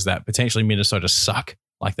have is that potentially Minnesota suck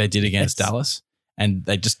like they did against Dallas, and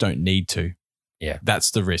they just don't need to. Yeah.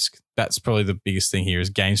 That's the risk. That's probably the biggest thing here is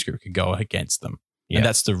game script could go against them. Yeah. And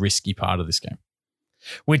that's the risky part of this game.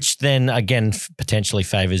 Which then, again, potentially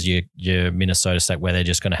favors your Minnesota stack where they're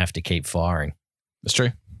just going to have to keep firing. That's true.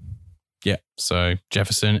 Yeah. So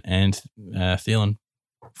Jefferson and Thielen,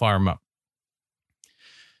 fire them up.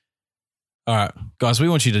 All right, guys, we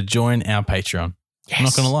want you to join our Patreon. Yes. I'm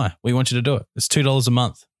not going to lie. We want you to do it. It's $2 a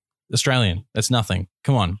month. Australian. That's nothing.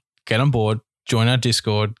 Come on. Get on board. Join our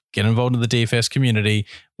Discord. Get involved in the DFS community.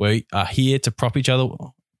 We are here to prop each other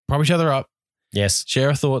up. Yes. Share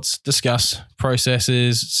our thoughts, discuss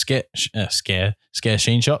processes, scare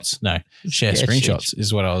sheen shots. No, share screenshots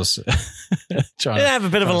is what I was trying to have a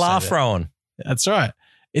bit of a laugh on. That's right.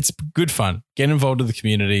 It's good fun. Get involved in the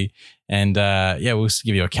community. And we'll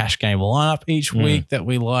give you a cash game lineup each week that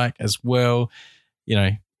we like as well.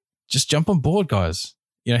 Just jump on board, guys.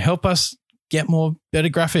 Help us get better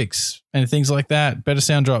graphics and things like that, better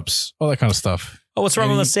sound drops, all that kind of stuff. Oh, what's wrong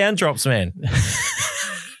with the sound drops, man?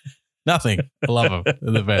 Nothing. I love them.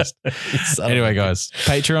 They're the best. Anyway, guys,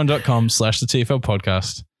 patreon.com/the TFL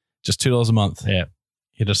podcast. Just $2 a month. Yeah.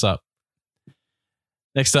 Hit us up.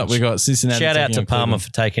 Next up, we got Cincinnati. Shout out to Palmer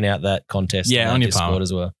for taking out that contest. Yeah, on your Discord Palmer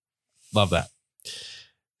as well. Love that.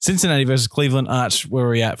 Cincinnati versus Cleveland. Arch, where are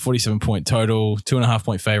we at? 47-point total.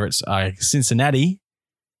 2.5-point favorites are Cincinnati.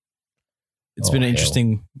 It's been an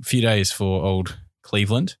interesting few days for old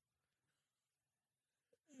Cleveland.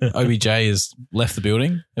 OBJ has left the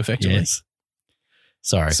building, effectively. Yes.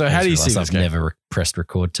 Sorry. So how do you see this I've never pressed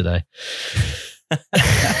record today.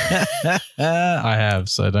 I have,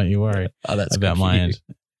 so don't you worry that's about my end.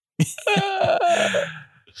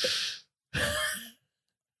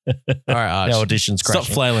 All right, Arch. The audition's crashing.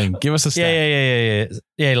 Stop flailing. Give us a stat.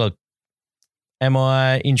 Yeah, look. Am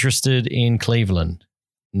I interested in Cleveland?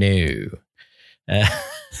 No.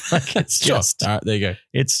 It's just all right, there you go.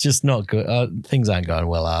 It's just not good. Things aren't going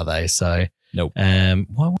well, are they? So nope. Why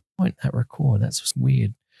won't that record? That's just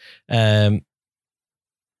weird.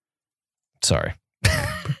 Sorry.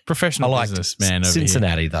 Professional business man.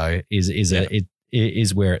 Cincinnati though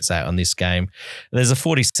is where it's at on this game. There's a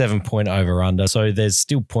 47-point over under, so there's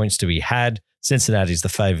still points to be had. Cincinnati's the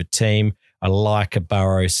favored team. I like a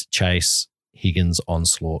Burrows, Chase, Higgins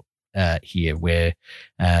onslaught here, where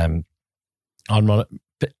I'm not.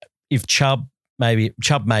 If Chubb may be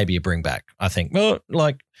a bring back, I think. Well,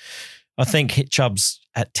 I think Chubb's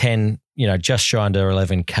at 10, just shy under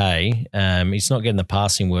 11K. He's not getting the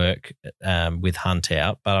passing work with Hunt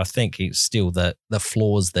out, but I think he's still the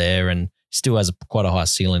floor's there, and still has quite a high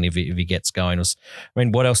ceiling if he gets going.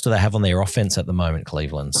 What else do they have on their offense at the moment,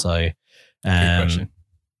 Cleveland? So,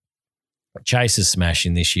 Chase is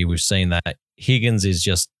smashing this year. We've seen that. Higgins is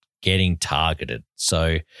just getting targeted.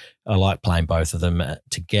 So I like playing both of them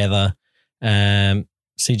together.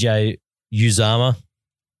 CJ Uzama.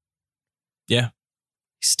 Yeah.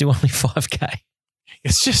 He's still only 5K.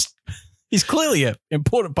 It's just, he's clearly an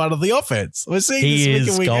important part of the offense. We're seeing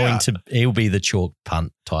this week and week out. He'll be the chalk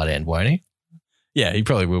punt tight end, won't he? Yeah, he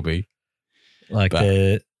probably will be. Don't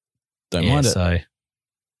mind it. So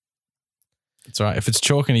it's all right. If it's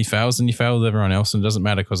chalk and he fouls, then you foul with everyone else, and it doesn't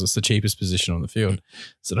matter because it's the cheapest position on the field.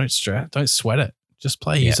 So don't sweat it. Just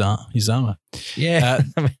play Uzama. Yeah,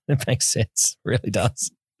 it makes sense. It really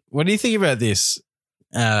does. What do you think about this?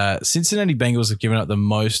 Cincinnati Bengals have given up the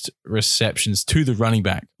most receptions to the running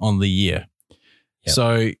back on the year. Yep.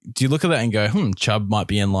 So do you look at that and go, Chubb might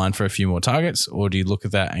be in line for a few more targets? Or do you look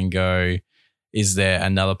at that and go, is there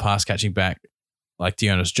another pass catching back like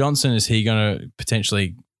Deonis Johnson? Is he going to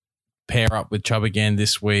potentially pair up with Chubb again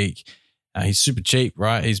this week? He's super cheap,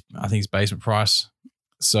 right? I think he's basement price.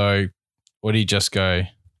 So or do you just go,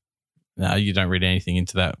 no, you don't read anything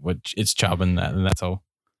into that? It's Chubb and that's all.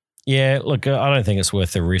 Yeah, look, I don't think it's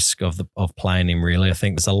worth the risk of playing him, really. I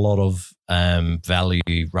think there's a lot of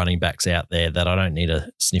value running backs out there that I don't need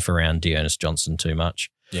to sniff around Deonis Johnson too much.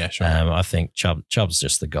 Yeah, sure. I think Chubb's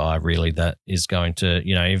just the guy, really, that is going to,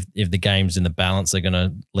 if the game's in the balance, they're going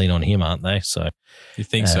to lean on him, aren't they? So you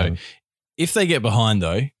think so? If they get behind,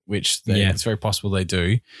 though, which it's very possible they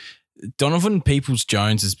do, Donovan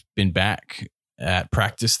Peoples-Jones has been back at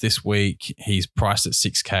practice this week. He's priced at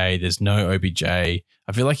 6K. There's no OBJ.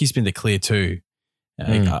 I feel like he's been the clear two,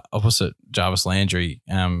 opposite Jarvis Landry.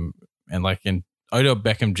 And Odell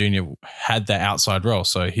Beckham Jr. had that outside role.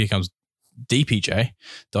 So here comes DPJ,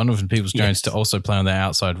 Donovan Peoples-Jones, to also play on that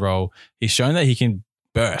outside role. He's shown that he can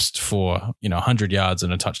burst for 100 yards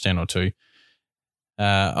and a touchdown or two.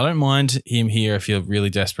 I don't mind him here if you're really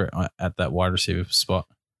desperate at that wide receiver spot.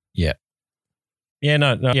 Yeah. Yeah,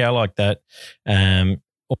 I like that.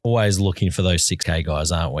 Always looking for those 6K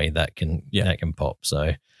guys, aren't we? That can pop.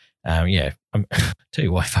 So, tell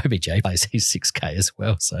you what, if OBJ plays, he's 6K as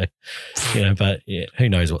well. So, but who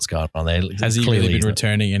knows what's going on there? Has he really been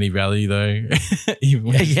returning any value though?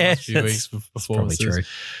 Even that's few weeks before, probably true.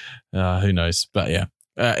 Who knows? But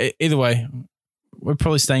either way, we're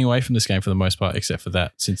probably staying away from this game for the most part, except for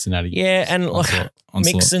that Cincinnati. Yeah, and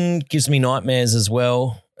Mixon gives me nightmares as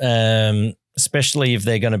well. Especially if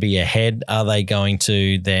they're going to be ahead, are they going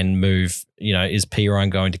to then move? Is Perine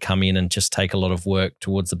going to come in and just take a lot of work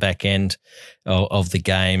towards the back end of the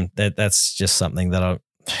game? That's just something that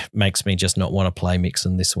makes me just not want to play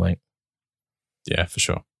Mixon this week. Yeah, for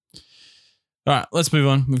sure. All right, let's move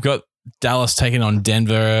on. We've got Dallas taking on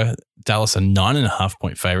Denver. Dallas are 9.5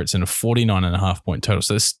 point favorites and a 49.5 point total.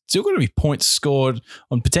 So there's still going to be points scored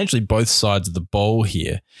on potentially both sides of the ball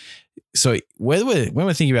here. So when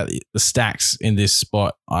we're thinking about the stacks in this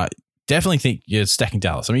spot, I definitely think you're stacking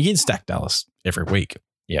Dallas. I mean, you can stack Dallas every week.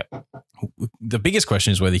 Yeah. The biggest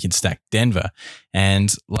question is whether you can stack Denver.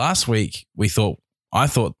 And last week I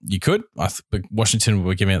thought you could. Washington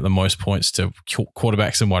were giving out the most points to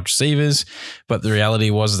quarterbacks and wide receivers, but the reality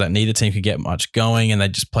was that neither team could get much going, and they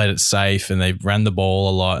just played it safe and they ran the ball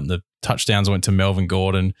a lot, and the touchdowns went to Melvin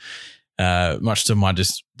Gordon. Much to my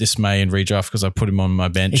dismay and redraft because I put him on my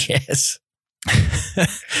bench. Yes.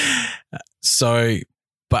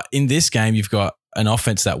 But in this game, you've got an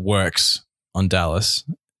offense that works on Dallas,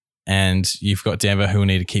 and you've got Denver who will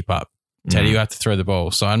need to keep up. Teddy, you have to throw the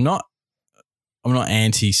ball. So I'm not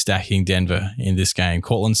anti-stacking Denver in this game.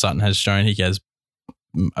 Cortland Sutton has shown he has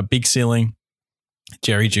a big ceiling.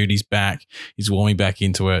 Jerry Jeudy's back. He's warming back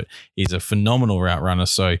into it. He's a phenomenal route runner.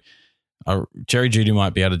 So Jerry Jeudy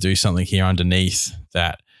might be able to do something here underneath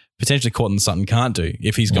that potentially Cortland Sutton can't do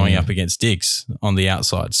if he's going up against Diggs on the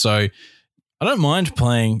outside. So I don't mind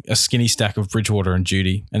playing a skinny stack of Bridgewater and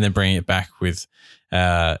Jeudy and then bringing it back with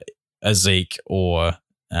a Zeke or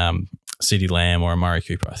CeeDee Lamb or Amari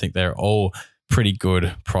Cooper. I think they're all pretty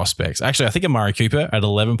good prospects. Actually, I think Amari Cooper at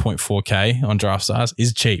 11.4K on DraftStars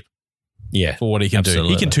is cheap. Yeah. For what he can do.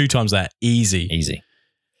 He can 2 times that easy.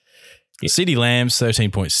 CeeDee Lamb's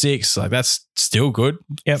 13.6. Like that's still good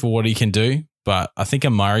for what he can do. But I think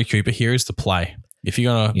Amari Cooper here is the play. If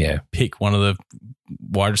you're going to pick one of the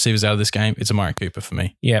wide receivers out of this game, it's Amari Cooper for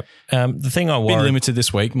me. Yeah. The thing I worry... Been limited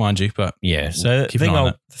this week, mind you, but... Yeah. So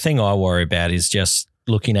the thing I worry about is just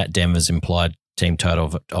looking at Denver's implied team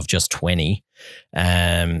total of just 20.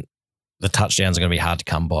 The touchdowns are going to be hard to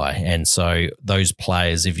come by. And so those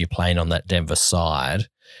players, if you're playing on that Denver side,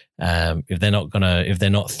 if they're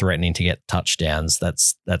not threatening to get touchdowns,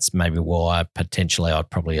 that's maybe why potentially I'd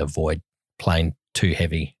probably avoid playing too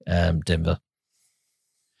heavy Denver.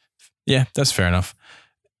 Yeah, that's fair enough.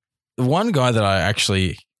 The one guy that I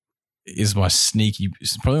actually is my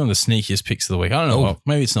probably one of the sneakiest picks of the week. I don't know. Well,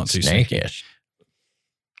 maybe it's not too sneaky.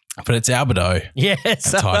 But it's Alberto.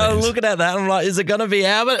 Yes. I'm looking at that. I'm like, is it going to be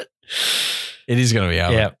Albert? It is going to be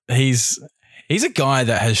Albert. Yeah. He's a guy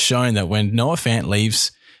that has shown that when Noah Fant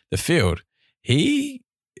leaves the field, he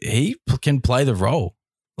can play the role.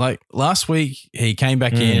 Like last week, he came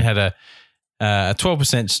back in, had a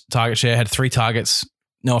 12% target share, had 3 targets.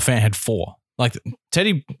 Noah Fant had 4. Like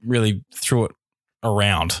Teddy really threw it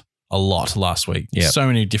around a lot last week. Yep. So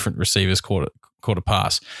many different receivers caught a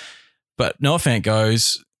pass. But Noah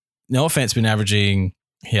Fant's been averaging,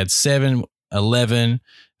 he had 7, 11,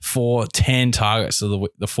 4, 10 targets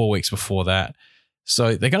the 4 weeks before that.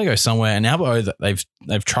 So they're going to go somewhere. And Alberto,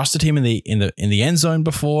 they've trusted him in the end zone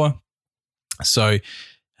before. So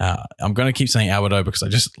I'm going to keep saying Alberto because I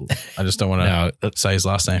just don't want to say his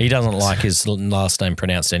last name. He doesn't like his last name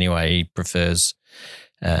pronounced anyway. He prefers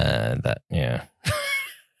that. Yeah.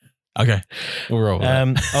 Okay. We'll roll with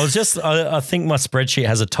that. I think my spreadsheet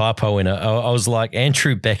has a typo in it. I was like,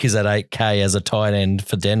 Andrew Beck is at 8K as a tight end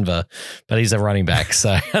for Denver, but he's a running back.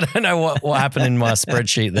 So I don't know what happened in my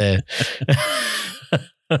spreadsheet there.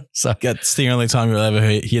 So that's the only time you'll ever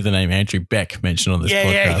hear the name Andrew Beck mentioned on this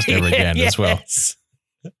podcast ever again as well.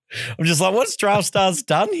 I'm just like, what's Draft Stars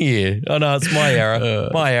done here? Oh, no, it's my error.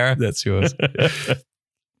 My error. That's yours.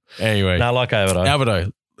 Anyway. No, like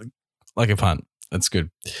Alberto, like a punt. That's good.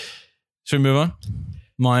 Should we move on?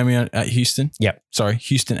 Miami at Houston. Yep. Sorry,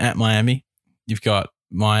 Houston at Miami. You've got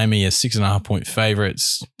Miami as 6.5-point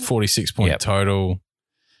favorites, 46-point total.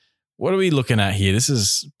 What are we looking at here? This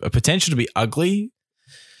is a potential to be ugly.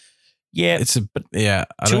 Yeah.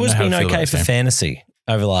 Tua's been okay for fantasy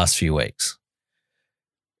over the last few weeks.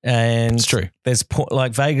 And it's true. There's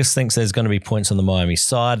like Vegas thinks there's going to be points on the Miami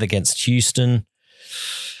side against Houston.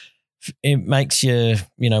 It makes you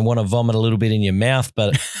want to vomit a little bit in your mouth,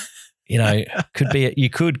 but you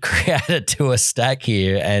could create a Tua stack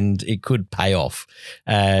here and it could pay off.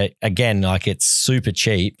 Again, like it's super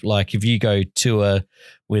cheap. Like if you go Tua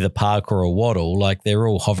with a Parker or a Waddle, like they're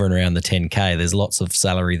all hovering around the 10K. There's lots of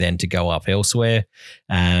salary then to go up elsewhere.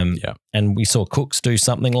 And we saw Cooks do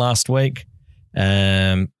something last week.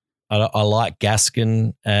 I like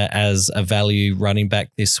Gaskin as a value running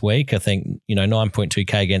back this week. I think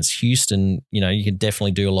 9.2K against Houston. You can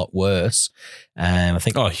definitely do a lot worse. I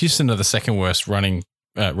think. Oh, Houston are the second worst rushing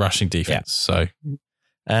defense. Yeah.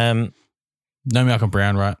 So, no Malcolm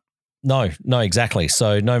Brown, right? No, exactly.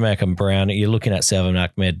 So no Malcolm Brown. You're looking at Salvon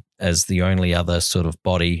Ahmed as the only other sort of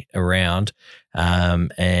body around.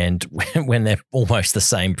 And when they're almost the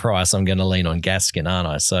same price, I'm going to lean on Gaskin, aren't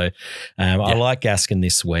I? So I like Gaskin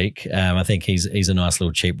this week. I think he's a nice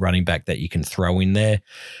little cheap running back that you can throw in there.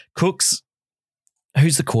 Cooks,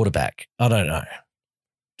 who's the quarterback? I don't know.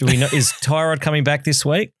 Do we know? Is Tyrod coming back this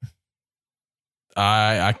week?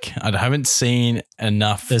 I haven't seen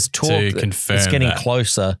enough There's talk to confirm it's getting that.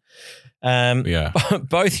 Closer.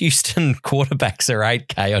 Both Houston quarterbacks are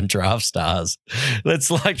 8K on Draft Stars.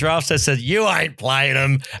 That's like Draft Stars said, you ain't playing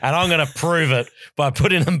them, and I'm going to prove it by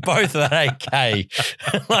putting them both at 8K.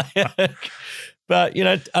 But,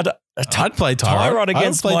 I'd play Tyrod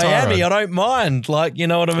against Miami. Tyrod. I don't mind. Like, you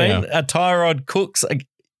know what I mean? Yeah. A Tyrod Cooks.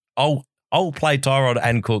 I'll play Tyrod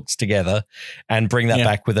and Cooks together and bring that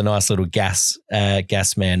back with a nice little gas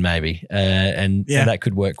man maybe. And that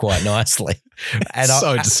could work quite nicely. And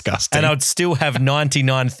so disgusting. And I'd still have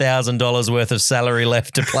 $99,000 worth of salary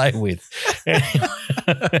left to play with.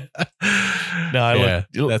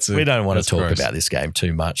 We don't want to talk about this game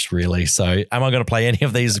too much, really. So am I going to play any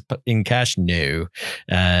of these in cash? No.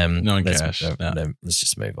 No in cash. Let's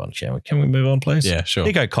just move on, shall we? Can we move on, please? Yeah, sure.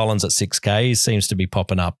 Nico Collins at 6K. He seems to be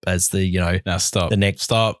popping up as the, Now stop. the next.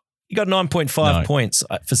 Stop. He got 9.5 points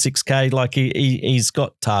for 6K. Like he's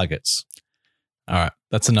got targets. All right.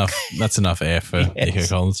 That's enough. That's enough air for Nico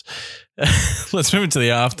Collins. Let's move into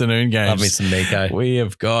the afternoon games. Love me some Nico. We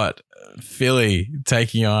have got Philly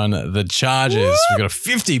taking on the Chargers. Woo! We've got a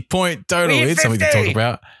 50-point total. It's something to talk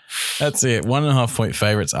about. That's it. 1.5-point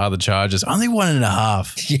favorites are the Chargers. Only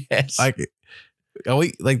 1.5. Yes.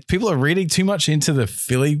 People are reading too much into the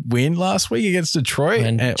Philly win last week against Detroit.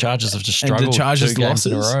 And Chargers have just struggled. And the Chargers 2 games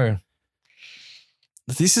in a row.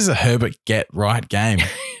 This is a Herbert get right game.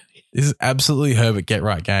 This is absolutely Herbert get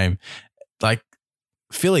right game. Like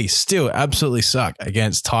Philly still absolutely suck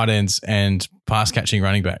against tight ends and pass catching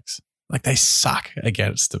running backs. Like they suck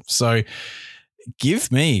against them. So give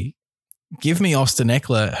me give me Austin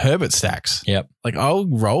Eckler, Herbert stacks. Yep. Like I'll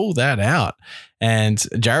roll that out. And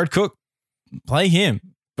Jared Cook, play him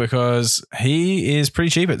because he is pretty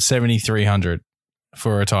cheap at 7,300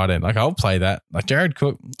 for a tight end. Like I'll play that. Like Jared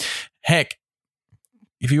Cook. Heck,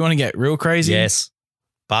 if you want to get real crazy. Yes.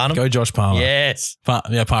 Barnum. Go Josh Palmer. Yes.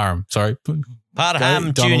 Parham. Sorry.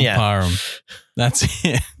 Parham Jr. Parham. That's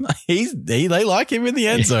it. They like him in the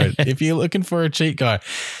end zone if you're looking for a cheat guy.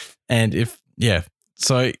 And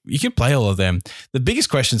so you can play all of them. The biggest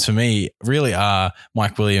questions for me really are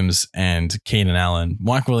Mike Williams and Keenan Allen.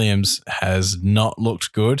 Mike Williams has not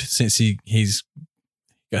looked good since he's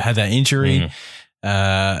had that injury.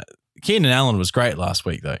 Keenan Allen was great last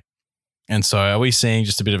week though. And so are we seeing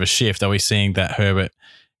just a bit of a shift? Are we seeing that Herbert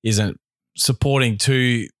isn't supporting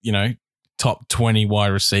two, top 20 wide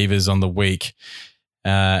receivers on the week?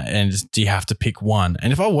 And do you have to pick one?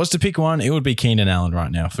 And if I was to pick one, it would be Keenan Allen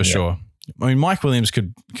right now for sure. I mean, Mike Williams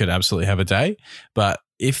could absolutely have a day, but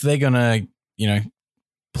if they're going to,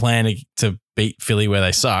 plan to beat Philly where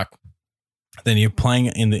they suck, then you're playing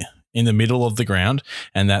in the middle of the ground,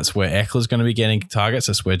 and that's where Eckler's going to be getting targets.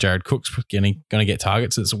 That's where Jared Cook's going to get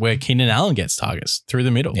targets. It's where Keenan Allen gets targets through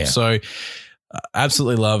the middle. Yeah. So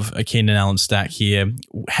absolutely love a Keenan Allen stack here.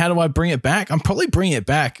 How do I bring it back? I'm probably bringing it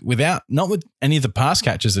back not with any of the pass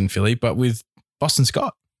catchers in Philly, but with Boston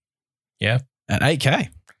Scott. Yeah. At $8K.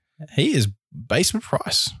 He is basement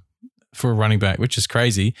price for a running back, which is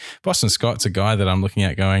crazy. Boston Scott's a guy that I'm looking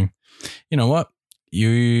at going, you know what?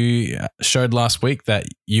 You showed last week that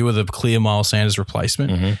you were the clear Miles Sanders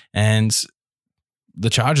replacement, and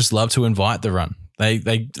the Chargers love to invite the run.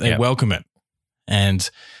 They welcome it.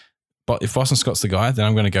 But if Boston Scott's the guy, then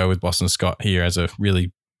I'm going to go with Boston Scott here as a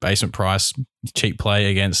really basement price, cheap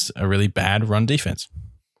play against a really bad run defense.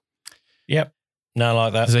 Yep. No, I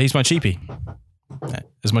like that. So he's my cheapie.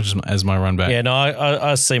 As much as my run back. Yeah, no,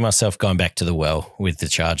 I see myself going back to the well with the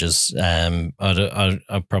Chargers. I'd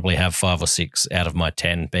probably have 5 or 6 out of my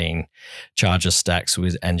 10 being Chargers stacks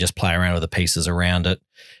and just play around with the pieces around it.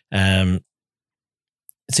 It's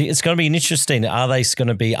going to be interesting. Are they going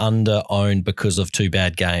to be under-owned because of 2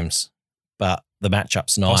 bad games? But the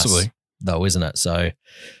matchup's nice, possibly, though, isn't it? So,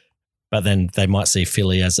 but then they might see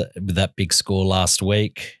Philly with that big score last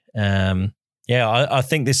week. I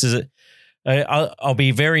think this is I'll be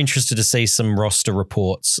very interested to see some roster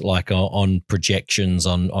reports, like on projections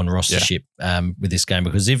on rostership with this game,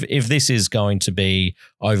 because if this is going to be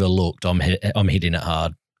overlooked, I'm hitting it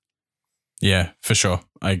hard. Yeah, for sure.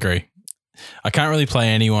 I agree. I can't really play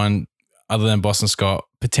anyone other than Boston Scott.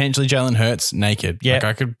 Potentially Jalen Hurts naked. Yeah. Like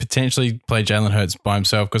I could potentially play Jalen Hurts by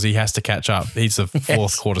himself because he has to catch up. He's the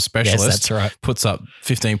fourth quarter specialist. Yes, that's right. Puts up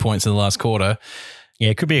 15 points in the last quarter. Yeah,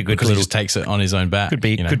 it could be a good because he just takes it on his own back. Could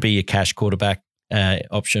be your cash quarterback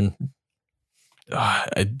option.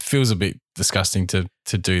 It feels a bit disgusting to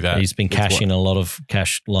do that. He's been cashing a lot of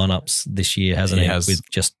cash lineups this year, hasn't he? With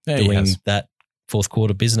just doing that fourth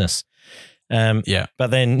quarter business. But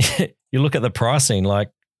then you look at the pricing, like,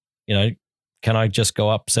 can I just go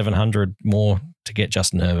up 700 more to get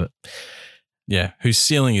Justin Herbert? Yeah, whose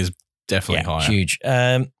ceiling is definitely higher. Huge.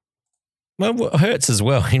 Well, Hurts as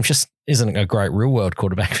well. He just isn't a great real world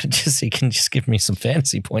quarterback, but he can just give me some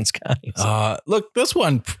fantasy points, can't he? Look, that's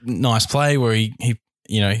one nice play where he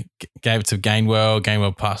gave it to Gainwell.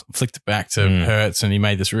 Gainwell flicked it back to Hurts, and he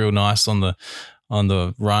made this real nice on the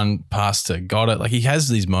run pass to Goddard. Like, he has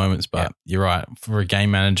these moments, but you're right. For a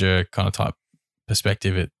game manager kind of type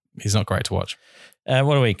perspective, he's not great to watch.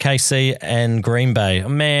 What are we? KC and Green Bay.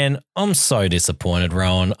 Man, I'm so disappointed,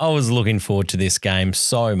 Rowan. I was looking forward to this game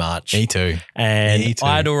so much. Me too. And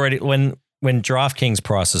I'd already, when DraftKings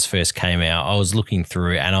prices first came out, I was looking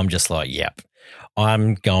through and I'm just like, yep,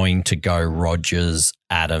 I'm going to go Rodgers,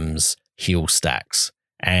 Adams, Hill stacks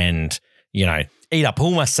and, eat up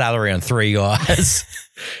all my salary on 3 guys.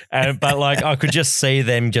 But like, I could just see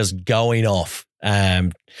them just going off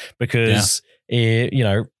because,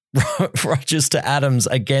 Rodgers to Adams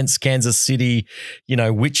against Kansas City,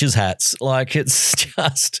 witches hats. Like, it's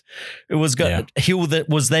just, Hill that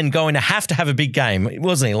was then going to have a big game,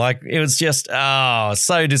 wasn't he? Like, it was just,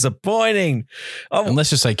 so disappointing. And let's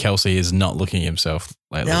just say Kelsey is not looking at himself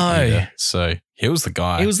lately. No. Either. So Hill's the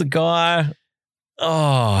guy. He was the guy.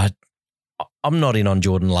 Oh, I'm not in on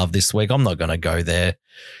Jordan Love this week. I'm not going to go there.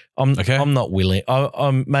 I'm not willing.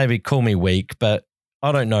 I'm maybe call me weak, but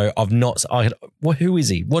I don't know. Who is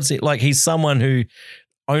he? What's it like? He's someone who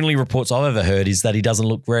only reports I've ever heard is that he doesn't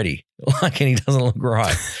look ready, and he doesn't look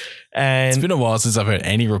right. And it's been a while since I've heard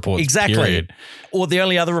any reports. Exactly. Period. Or the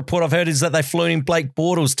only other report I've heard is that they flew in Blake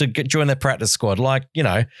Bortles to join their practice squad. Like,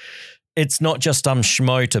 it's not just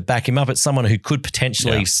schmo to back him up. It's someone who could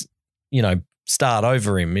potentially start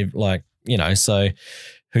over him. So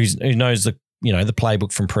who knows the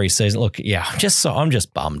playbook from preseason. Look, yeah, I'm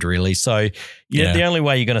just bummed really. So the only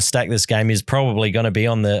way you're going to stack this game is probably going to be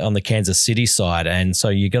on the Kansas City side. And so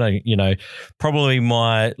you're going to, probably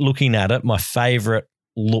my favorite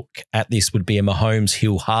look at this would be a Mahomes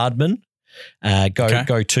Hill Hardman.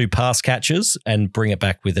 Go 2 pass catches and bring it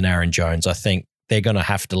back with an Aaron Jones. I think they're going to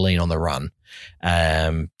have to lean on the run.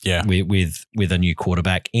 With a new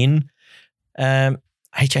quarterback in.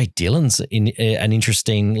 AJ Dillon's in an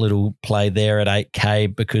interesting little play there at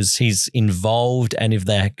 8K because he's involved, and if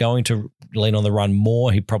they're going to lean on the run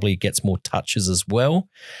more, he probably gets more touches as well.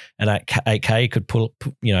 And at 8K could pull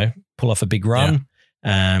off a big run.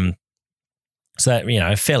 Yeah. So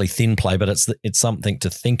a fairly thin play, but it's something to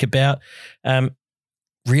think about.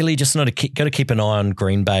 Really, just got to keep an eye on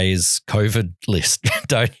Green Bay's COVID list,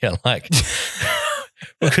 don't you?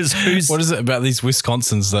 Because what is it about these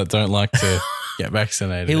Wisconsins that don't like to get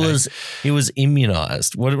vaccinated? He was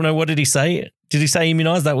immunized. What did he say? Did he say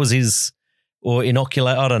immunized? That was his, or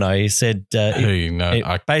inoculate? I don't know. He said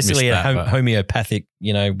basically a homeopathic,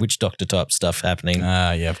 witch doctor type stuff happening.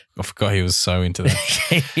 Yeah, I forgot he was so into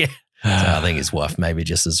that. Yeah. So I think his wife maybe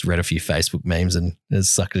just has read a few Facebook memes and has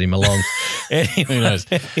sucked him along. Anyway, who knows?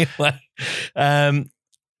 No, I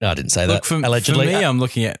didn't say that. Allegedly, for me, I'm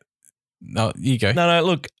looking at. No, you go. No.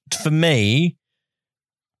 Look, for me,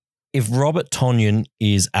 if Robert Tonyan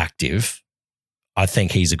is active, I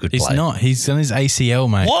think he's a good player. He's not. He's on his ACL,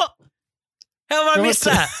 mate. What? How have I missed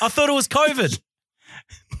that? I thought it was COVID.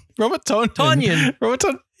 Robert Tonyan.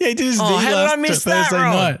 Yeah, he did his knee how did I miss that, Thursday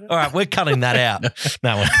night. All right, we're cutting that out.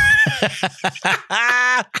 No.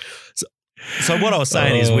 So what I was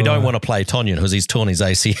saying is we don't want to play Tonyan because he's torn his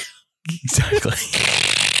ACL. Exactly.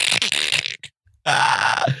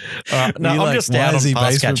 No, I'm just out on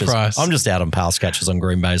pass catches. I'm just out on pass catches on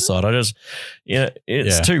Green Bay's side.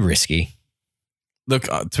 It's too risky. Look,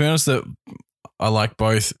 to be honest, I like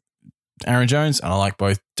both Aaron Jones and I like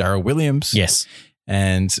both Darrell Williams. Yes.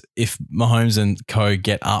 And if Mahomes and co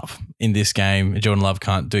get up in this game, Jordan Love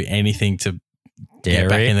can't do anything to get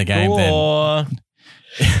back in the game, then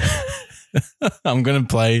I'm going to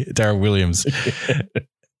play Darrell Williams.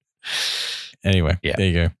 Anyway, there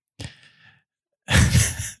you go.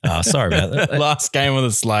 Sorry about that. Last game of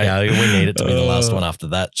the slate. Yeah, we need it to be the last one after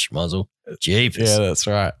that, schmozzle. Jeepers. Yeah, that's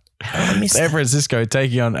right. San Francisco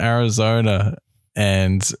taking on Arizona,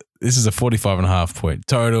 and this is a 45.5 point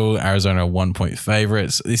total. Arizona 1 point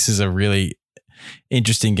favorites. This is a really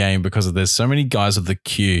interesting game because there's so many guys of the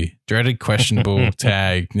Q. Dreaded questionable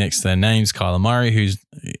tag next to their names. Kyler Murray,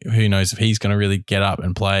 who knows if he's going to really get up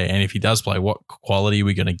and play, and if he does play, what quality are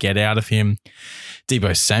we going to get out of him?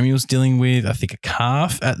 Deebo Samuel's dealing with, I think, a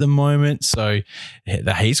calf at the moment. So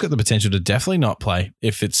he's got the potential to definitely not play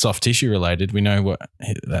if it's soft tissue related. We know what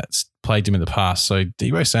that's plagued him in the past. So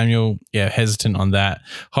Deebo Samuel, hesitant on that.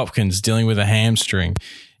 Hopkins dealing with a hamstring.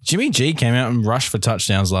 Jimmy G came out and rushed for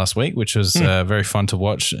touchdowns last week, which was very fun to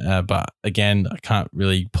watch. But again, I can't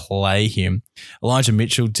really play him. Elijah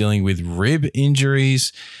Mitchell dealing with rib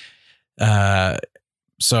injuries. You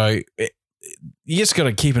just got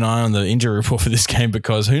to keep an eye on the injury report for this game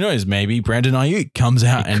because who knows, maybe Brandon Ayuk comes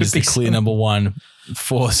out and is the clear number one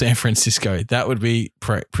for San Francisco. That would be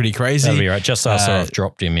pretty crazy. That'd be right. Just after I've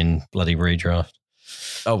dropped him in bloody redraft.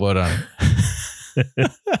 Oh, well done.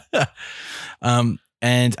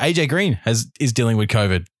 And AJ Green is dealing with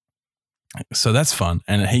COVID. So that's fun.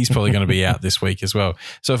 And he's probably going to be out this week as well.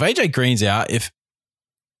 So if AJ Green's out, if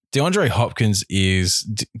DeAndre Hopkins is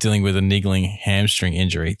dealing with a niggling hamstring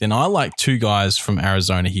injury, then I like 2 guys from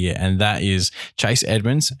Arizona here, and that is Chase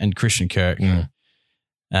Edmonds and Christian Kirk.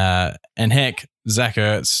 And heck, Zach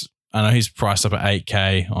Ertz, I know he's priced up at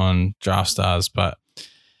 8K on DraftStars, but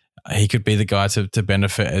he could be the guy to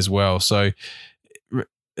benefit as well. So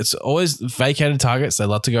it's always vacated targets. They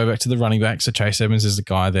love to go back to the running back. So Chase Edmonds is the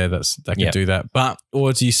guy there that can do that. But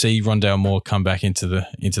or do you see Rondale Moore come back into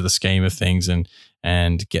the scheme of things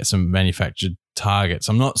and get some manufactured targets?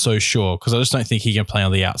 I'm not so sure because I just don't think he can play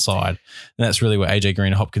on the outside. And that's really where AJ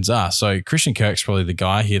Green and Hopkins are. So Christian Kirk's probably the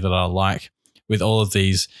guy here that I like with all of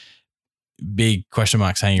these big question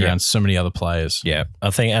marks hanging around so many other players. Yeah,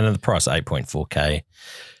 I think, and the price 8.4K.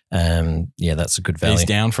 That's a good value. He's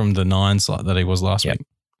down from the 9s that he was last week.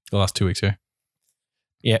 The last 2 weeks here.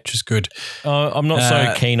 Yeah. Which is good. I'm not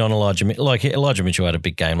so keen on Elijah. Like Elijah Mitchell had a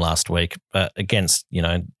big game last week, but against,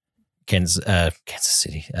 Kansas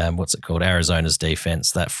City, what's it called? Arizona's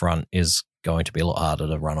defense, that front is going to be a lot harder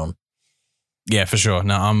to run on. Yeah, for sure.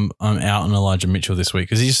 No, I'm out on Elijah Mitchell this week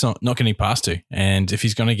because he's just not getting past to. And if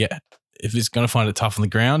he's going to get if he's going to find it tough on the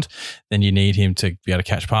ground, then you need him to be able to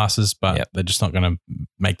catch passes, but they're just not going to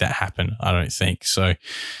make that happen, I don't think. So,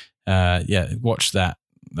 watch that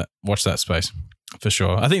space for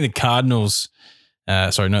sure. I think the Cardinals,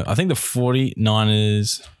 I think the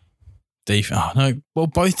 49ers defense.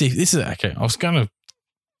 Both defense. This is okay. I was going to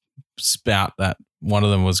spout that one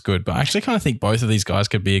of them was good, but I actually kind of think both of these guys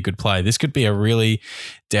could be a good play. This could be a really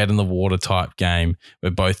dead in the water type game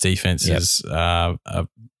where both defenses are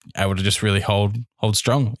able to just really hold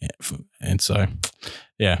strong. And so,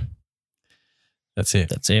 yeah, that's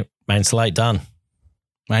it. Main slate done.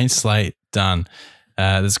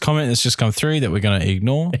 There's a comment that's just come through that we're going to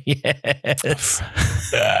ignore. Yes.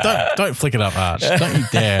 Don't flick it up, Arch. Don't you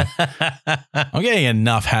dare. I'm getting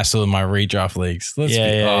enough hassle in my redraft leagues.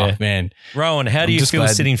 Man. Rowan, how do you feel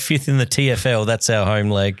sitting 5th in the TFL? That's our home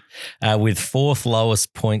leg with 4th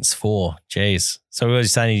lowest points for. Jeez. So what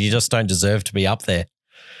he's saying, you just don't deserve to be up there.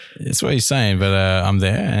 That's what he's saying, but I'm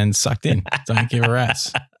there and sucked in. Don't give a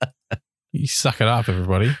rat's. You suck it up,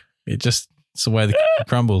 everybody. It's the way the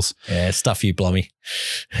crumbles. Yeah, stuff you, Blummy.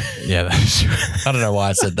 Yeah, that's true. I don't know why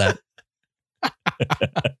I said that.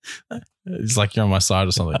 It's like you're on my side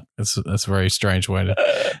or something. That's a very strange way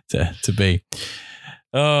to be.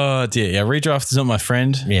 Oh dear. Yeah, redraft is not my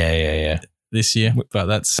friend. Yeah. This year, but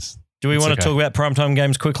that's. Do we want to talk about primetime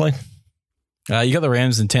games quickly? You got the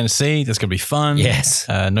Rams in Tennessee. That's going to be fun. Yes.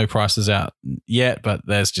 No prices out yet, but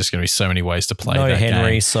there's just going to be so many ways to play. No that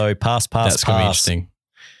Henry, game. so pass. That's going to be interesting.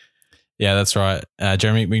 Yeah, that's right.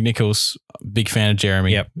 Jeremy McNichols, big fan of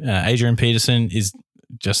Jeremy. Yep. Adrian Peterson is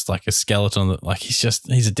just like a skeleton.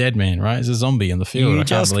 He's a dead man, right? He's a zombie in the field. I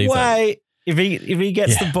can't believe that. If he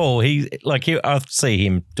gets the ball, I see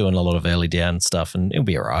him doing a lot of early down stuff, and he'll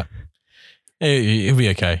be all right. He'll be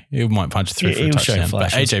okay. He might punch through for a touchdown.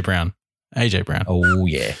 But AJ Brown. Oh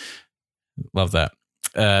yeah, love that.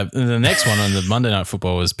 The next one on the Monday Night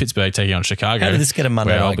Football was Pittsburgh taking on Chicago. How did this get a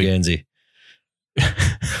Monday Night Guernsey?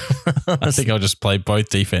 I think I'll just play both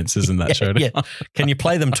defenses in that show. Yeah. Can you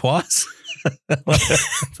play them twice?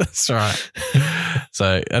 That's right.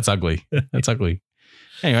 So that's ugly.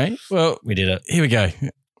 Anyway, well, we did it. Here we go.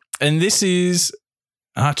 And this is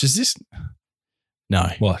Arch. Is this? No.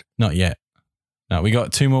 What? Not yet. No, we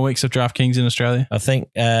got 2 more weeks of DraftKings in Australia. I think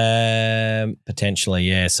potentially,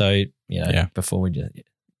 yeah. So before we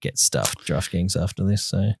get stuffed, DraftKings after this.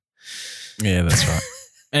 So yeah, that's right.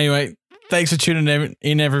 Anyway. Thanks for tuning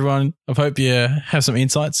in, everyone. I hope you have some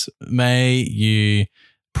insights. May you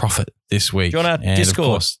profit this week. Join our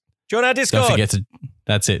Discord. Don't forget to,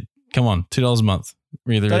 that's it. Come on, $2 a month.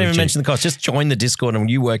 Really, don't even cheap. mention the cost. Just join the Discord and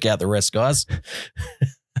you work out the rest, guys.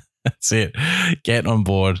 That's it. Get on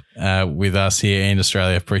board with us here in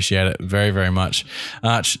Australia. Appreciate it very, very much.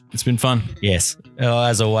 Arch, it's been fun. Yes,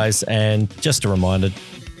 as always. And just a reminder,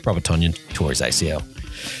 Robert Tonyan tore his ACL.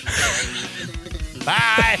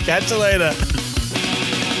 Bye. Catch you later.